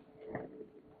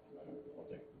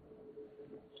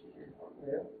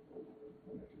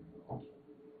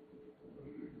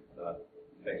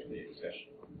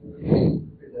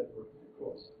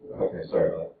 Okay, sorry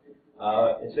about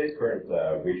that. In today's current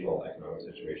regional economic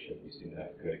situation, you seem to have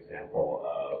a good example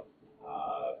of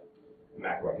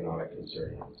macroeconomic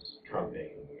concerns trumping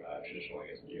traditional, I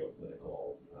guess,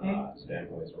 geopolitical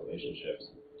standpoints,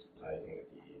 relationships, even with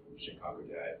the Chicago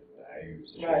value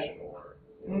situation or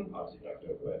obviously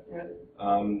Ducto. But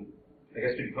I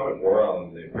guess could you comment more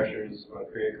on the pressures on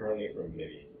Korea currently from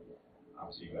maybe,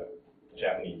 obviously you've got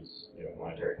Japanese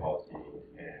monetary policy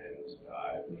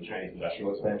and Chinese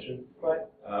industrial expansion. Right.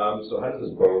 So how does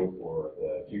this bode for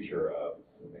the future of,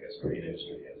 I guess, Korean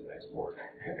industry as an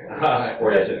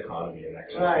export-oriented economy and that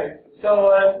kind of Right.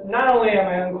 So not only am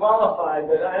I unqualified,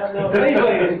 but I don't know if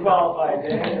anybody is qualified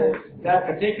to answer that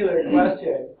particular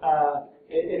question.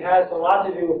 It has a lot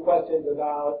to do with questions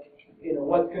about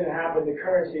what's going to happen to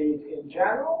currencies in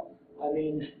general. I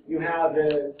mean, you have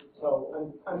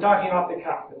so I'm talking off the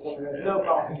cuff, there's no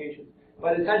qualifications.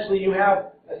 But essentially you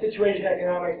have a situation in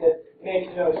economics that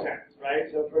makes no sense, right?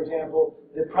 So for example,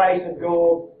 the price of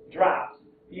gold drops,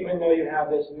 even though you have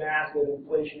this massive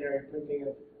inflationary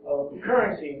printing of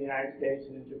currency in the United States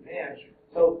and in Japan.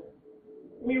 So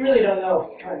we really don't know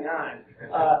what's going on.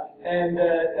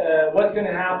 What's going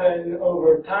to happen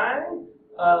over time,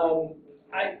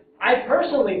 I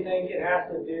personally think it has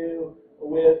to do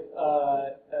with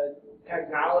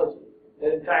technology.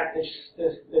 That in fact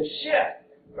the shift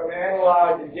from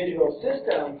analog to digital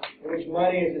system, in which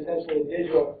money is essentially a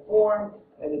digital form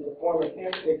and it's a form of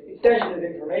extension of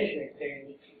information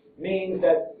exchange, means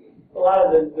that a lot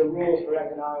of the rules for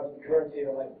economics and currency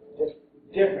are like just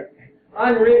different.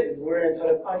 Unwritten, we're in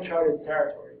sort of uncharted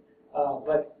territory.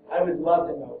 But I would love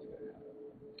to know what's going to happen.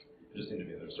 It just seemed to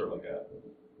be there's sort of like a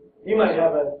You might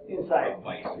have an insight.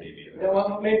 vice maybe.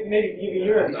 Maybe even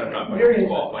you're not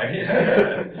qualified.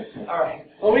 All right.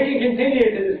 Well, we can continue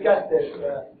to discuss this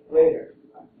later.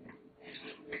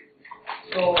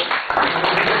 So